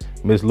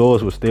 Miss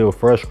Lewis was still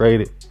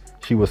frustrated.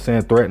 She would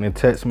send threatening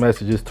text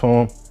messages to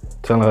him,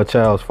 telling her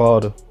child's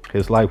father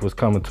his life was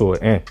coming to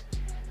an end,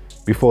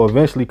 before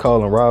eventually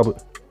calling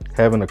Robert,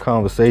 having a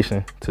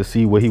conversation to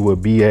see where he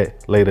would be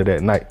at later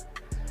that night.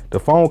 The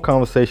phone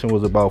conversation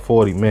was about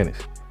 40 minutes,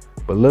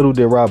 but little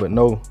did Robert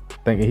know,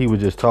 thinking he was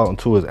just talking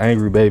to his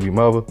angry baby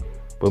mother,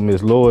 but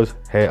Miss Lewis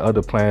had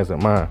other plans in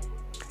mind.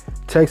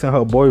 Texting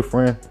her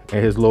boyfriend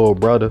and his little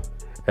brother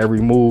every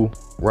move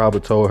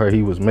Robert told her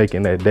he was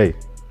making that day,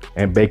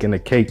 and baking a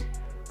cake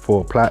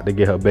for a plot to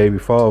get her baby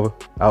father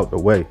out the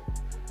way.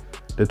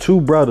 The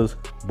two brothers,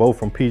 both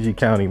from PG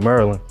County,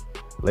 Maryland,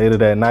 later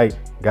that night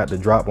got the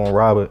drop on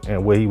Robert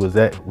and where he was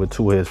at with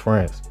two of his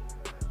friends.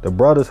 The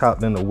brothers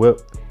hopped in the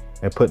whip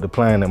and put the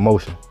plan in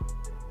motion.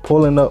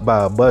 Pulling up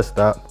by a bus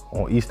stop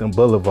on Eastern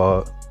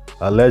Boulevard,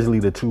 allegedly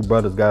the two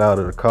brothers got out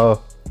of the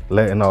car,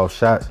 letting off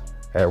shots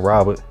at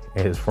Robert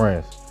and his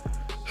friends,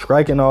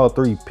 striking all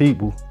three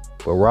people,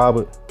 but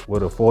Robert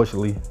would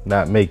unfortunately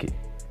not make it.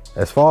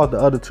 As far as the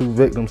other two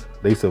victims,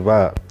 they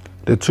survived.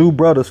 The two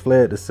brothers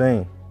fled the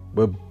scene,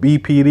 but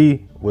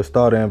BPD would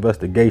start an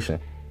investigation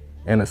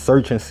and a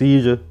search and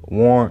seizure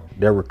warrant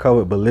that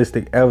recovered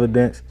ballistic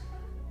evidence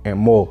and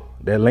more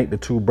that linked the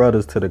two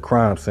brothers to the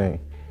crime scene.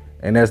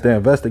 And as the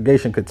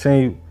investigation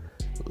continued,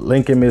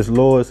 linking Ms.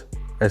 Lewis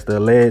as the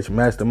alleged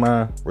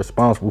mastermind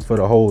responsible for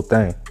the whole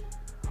thing.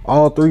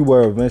 All three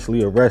were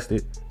eventually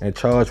arrested and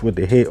charged with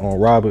the hit on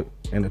Robert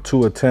and the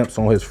two attempts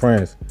on his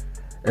friends.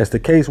 As the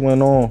case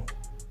went on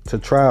to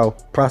trial,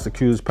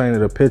 prosecutors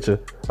painted a picture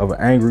of an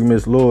angry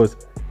Miss Lewis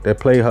that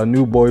played her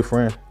new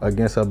boyfriend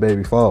against her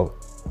baby father.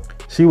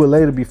 She would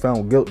later be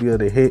found guilty of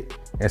the hit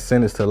and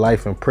sentenced to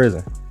life in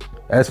prison.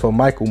 As for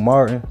Michael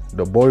Martin,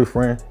 the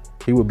boyfriend,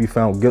 he would be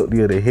found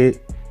guilty of the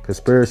hit,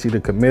 conspiracy to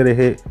commit a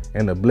hit,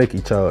 and the blicky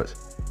charge.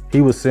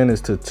 He was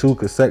sentenced to 2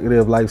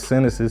 consecutive life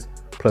sentences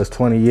plus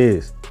 20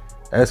 years.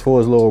 As for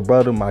his little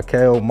brother,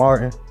 Michael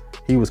Martin,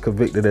 he was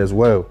convicted as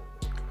well.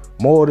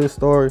 More of this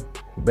story,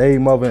 baby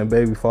mother and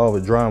baby father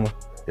drama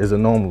is a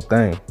normal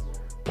thing.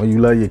 When you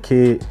love your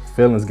kid,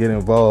 feelings get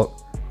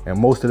involved, and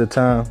most of the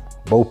time,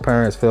 both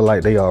parents feel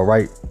like they are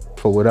right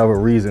for whatever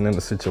reason in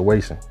the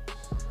situation.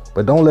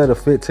 But don't let a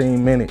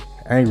 15-minute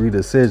angry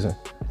decision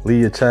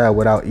leave your child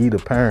without either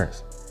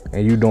parents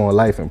and you doing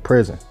life in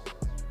prison.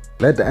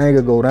 Let the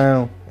anger go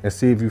down and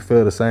see if you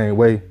feel the same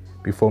way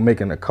before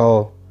making a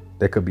call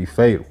that could be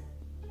fatal.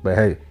 But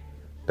hey,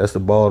 that's the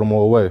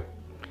Baltimore way.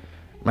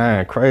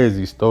 Man,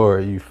 crazy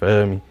story, you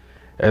feel me?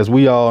 As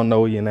we all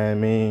know, you know what I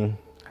mean?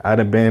 I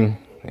done been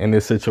in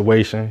this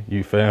situation,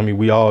 you feel me?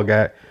 We all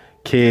got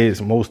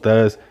kids, most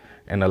of us.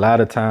 And a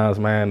lot of times,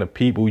 man, the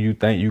people you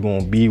think you're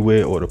gonna be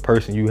with or the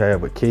person you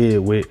have a kid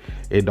with,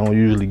 it don't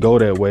usually go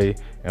that way.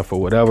 And for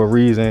whatever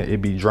reason,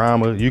 it be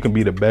drama. You can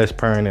be the best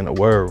parent in the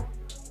world,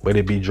 but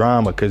it be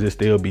drama because it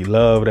still be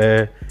love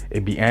there.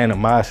 It be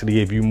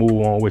animosity if you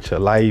move on with your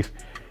life.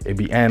 It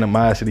be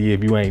animosity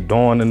if you ain't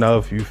doing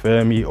enough, you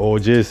feel me? Or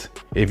just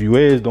if you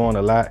is doing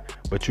a lot,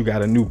 but you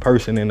got a new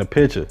person in the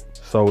picture.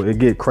 So it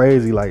get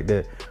crazy like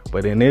that.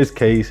 But in this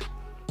case,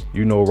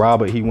 you know,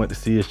 Robert, he went to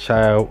see his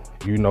child,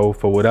 you know,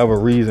 for whatever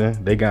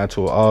reason, they got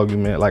into an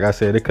argument. Like I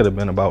said, it could have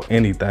been about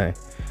anything.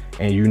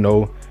 And, you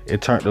know,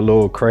 it turned a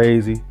little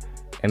crazy.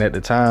 And at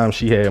the time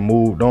she had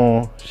moved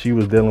on, she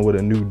was dealing with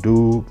a new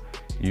dude,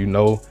 you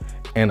know.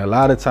 And a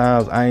lot of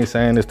times, I ain't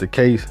saying it's the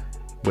case,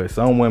 but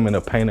some women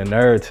will paint a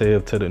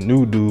narrative to the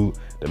new dude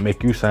to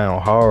make you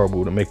sound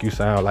horrible, to make you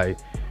sound like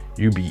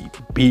you be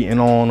beating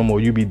on them or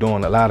you be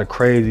doing a lot of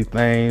crazy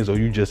things or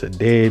you just a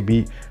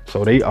deadbeat.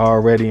 So they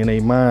already in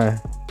their mind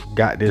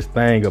got this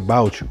thing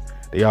about you.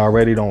 They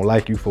already don't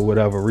like you for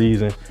whatever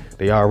reason.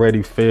 They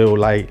already feel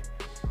like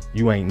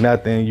you ain't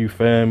nothing, you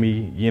feel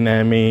me? You know what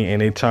I mean?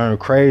 And they turn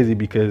crazy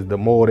because the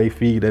more they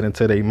feed that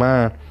into their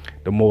mind,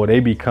 the more they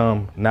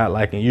become not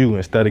liking you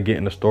instead of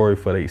getting the story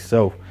for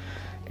themselves.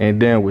 And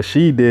then what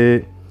she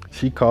did,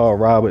 she called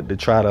Robert to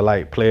try to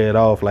like play it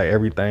off like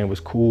everything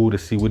was cool, to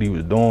see what he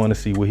was doing, to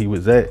see where he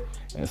was at.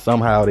 And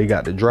somehow they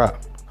got the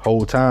drop.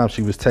 Whole time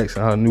she was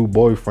texting her new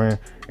boyfriend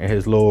and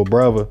his little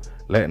brother,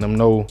 letting them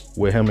know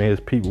where him and his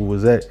people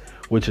was at,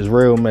 which is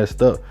real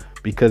messed up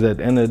because at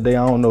the end of the day,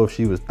 I don't know if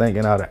she was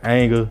thinking out of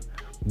anger,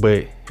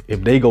 but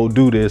if they go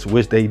do this,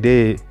 which they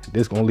did,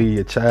 this gonna leave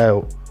a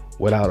child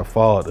without a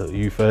father,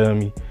 you feel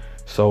me?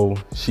 So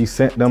she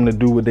sent them to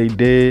do what they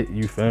did,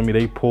 you feel me?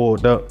 They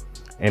pulled up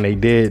and they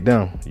did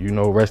them. You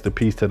know, rest in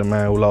peace to the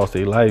man who lost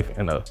their life,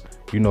 and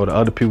you know, the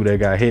other people that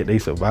got hit, they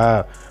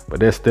survived, but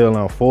they're still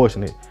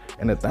unfortunate.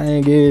 And the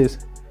thing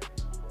is,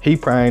 he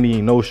probably didn't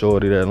even know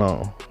shorty that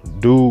long.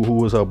 Dude who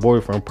was her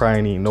boyfriend probably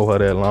didn't even know her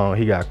that long.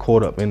 He got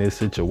caught up in this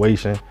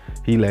situation.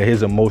 He let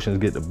his emotions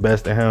get the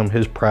best of him,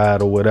 his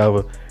pride or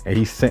whatever, and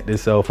he sent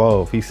himself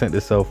off. He sent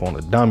himself on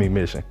a dummy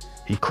mission.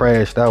 He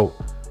crashed out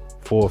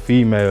for a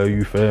female,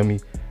 you feel me,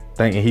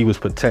 thinking he was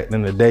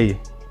protecting the day,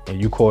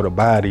 and you caught a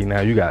body.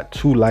 Now you got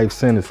 2 life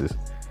sentences,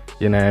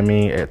 you know what I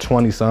mean? At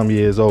 20 some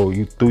years old,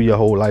 you threw your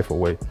whole life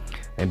away.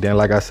 And then,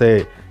 like I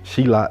said,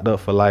 she locked up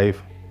for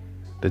life.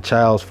 The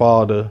child's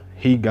father,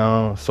 he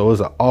gone. So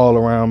it's an all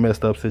around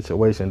messed up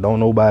situation. Don't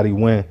nobody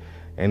win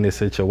in this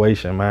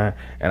situation, man.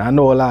 And I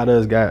know a lot of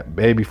us got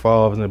baby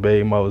fathers and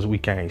baby mothers we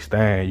can't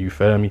stand, you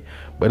feel me?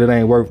 But it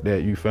ain't worth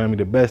that, you feel me?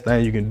 The best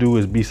thing you can do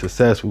is be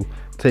successful,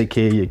 take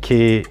care of your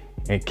kid,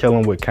 and kill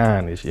them with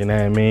kindness, you know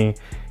what I mean?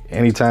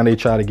 Anytime they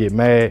try to get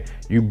mad,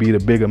 you be the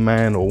bigger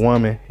man or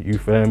woman, you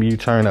feel me? You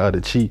turn the other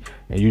cheek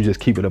and you just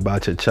keep it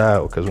about your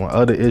child. Because when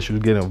other issues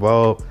get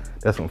involved,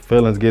 that's when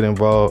feelings get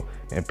involved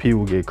and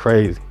people get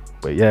crazy.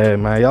 But yeah,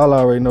 man, y'all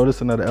already know this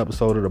is another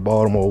episode of the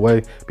Baltimore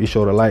Way. Be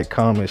sure to like,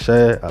 comment,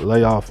 share. I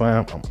love y'all,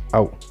 fam. I'm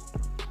out.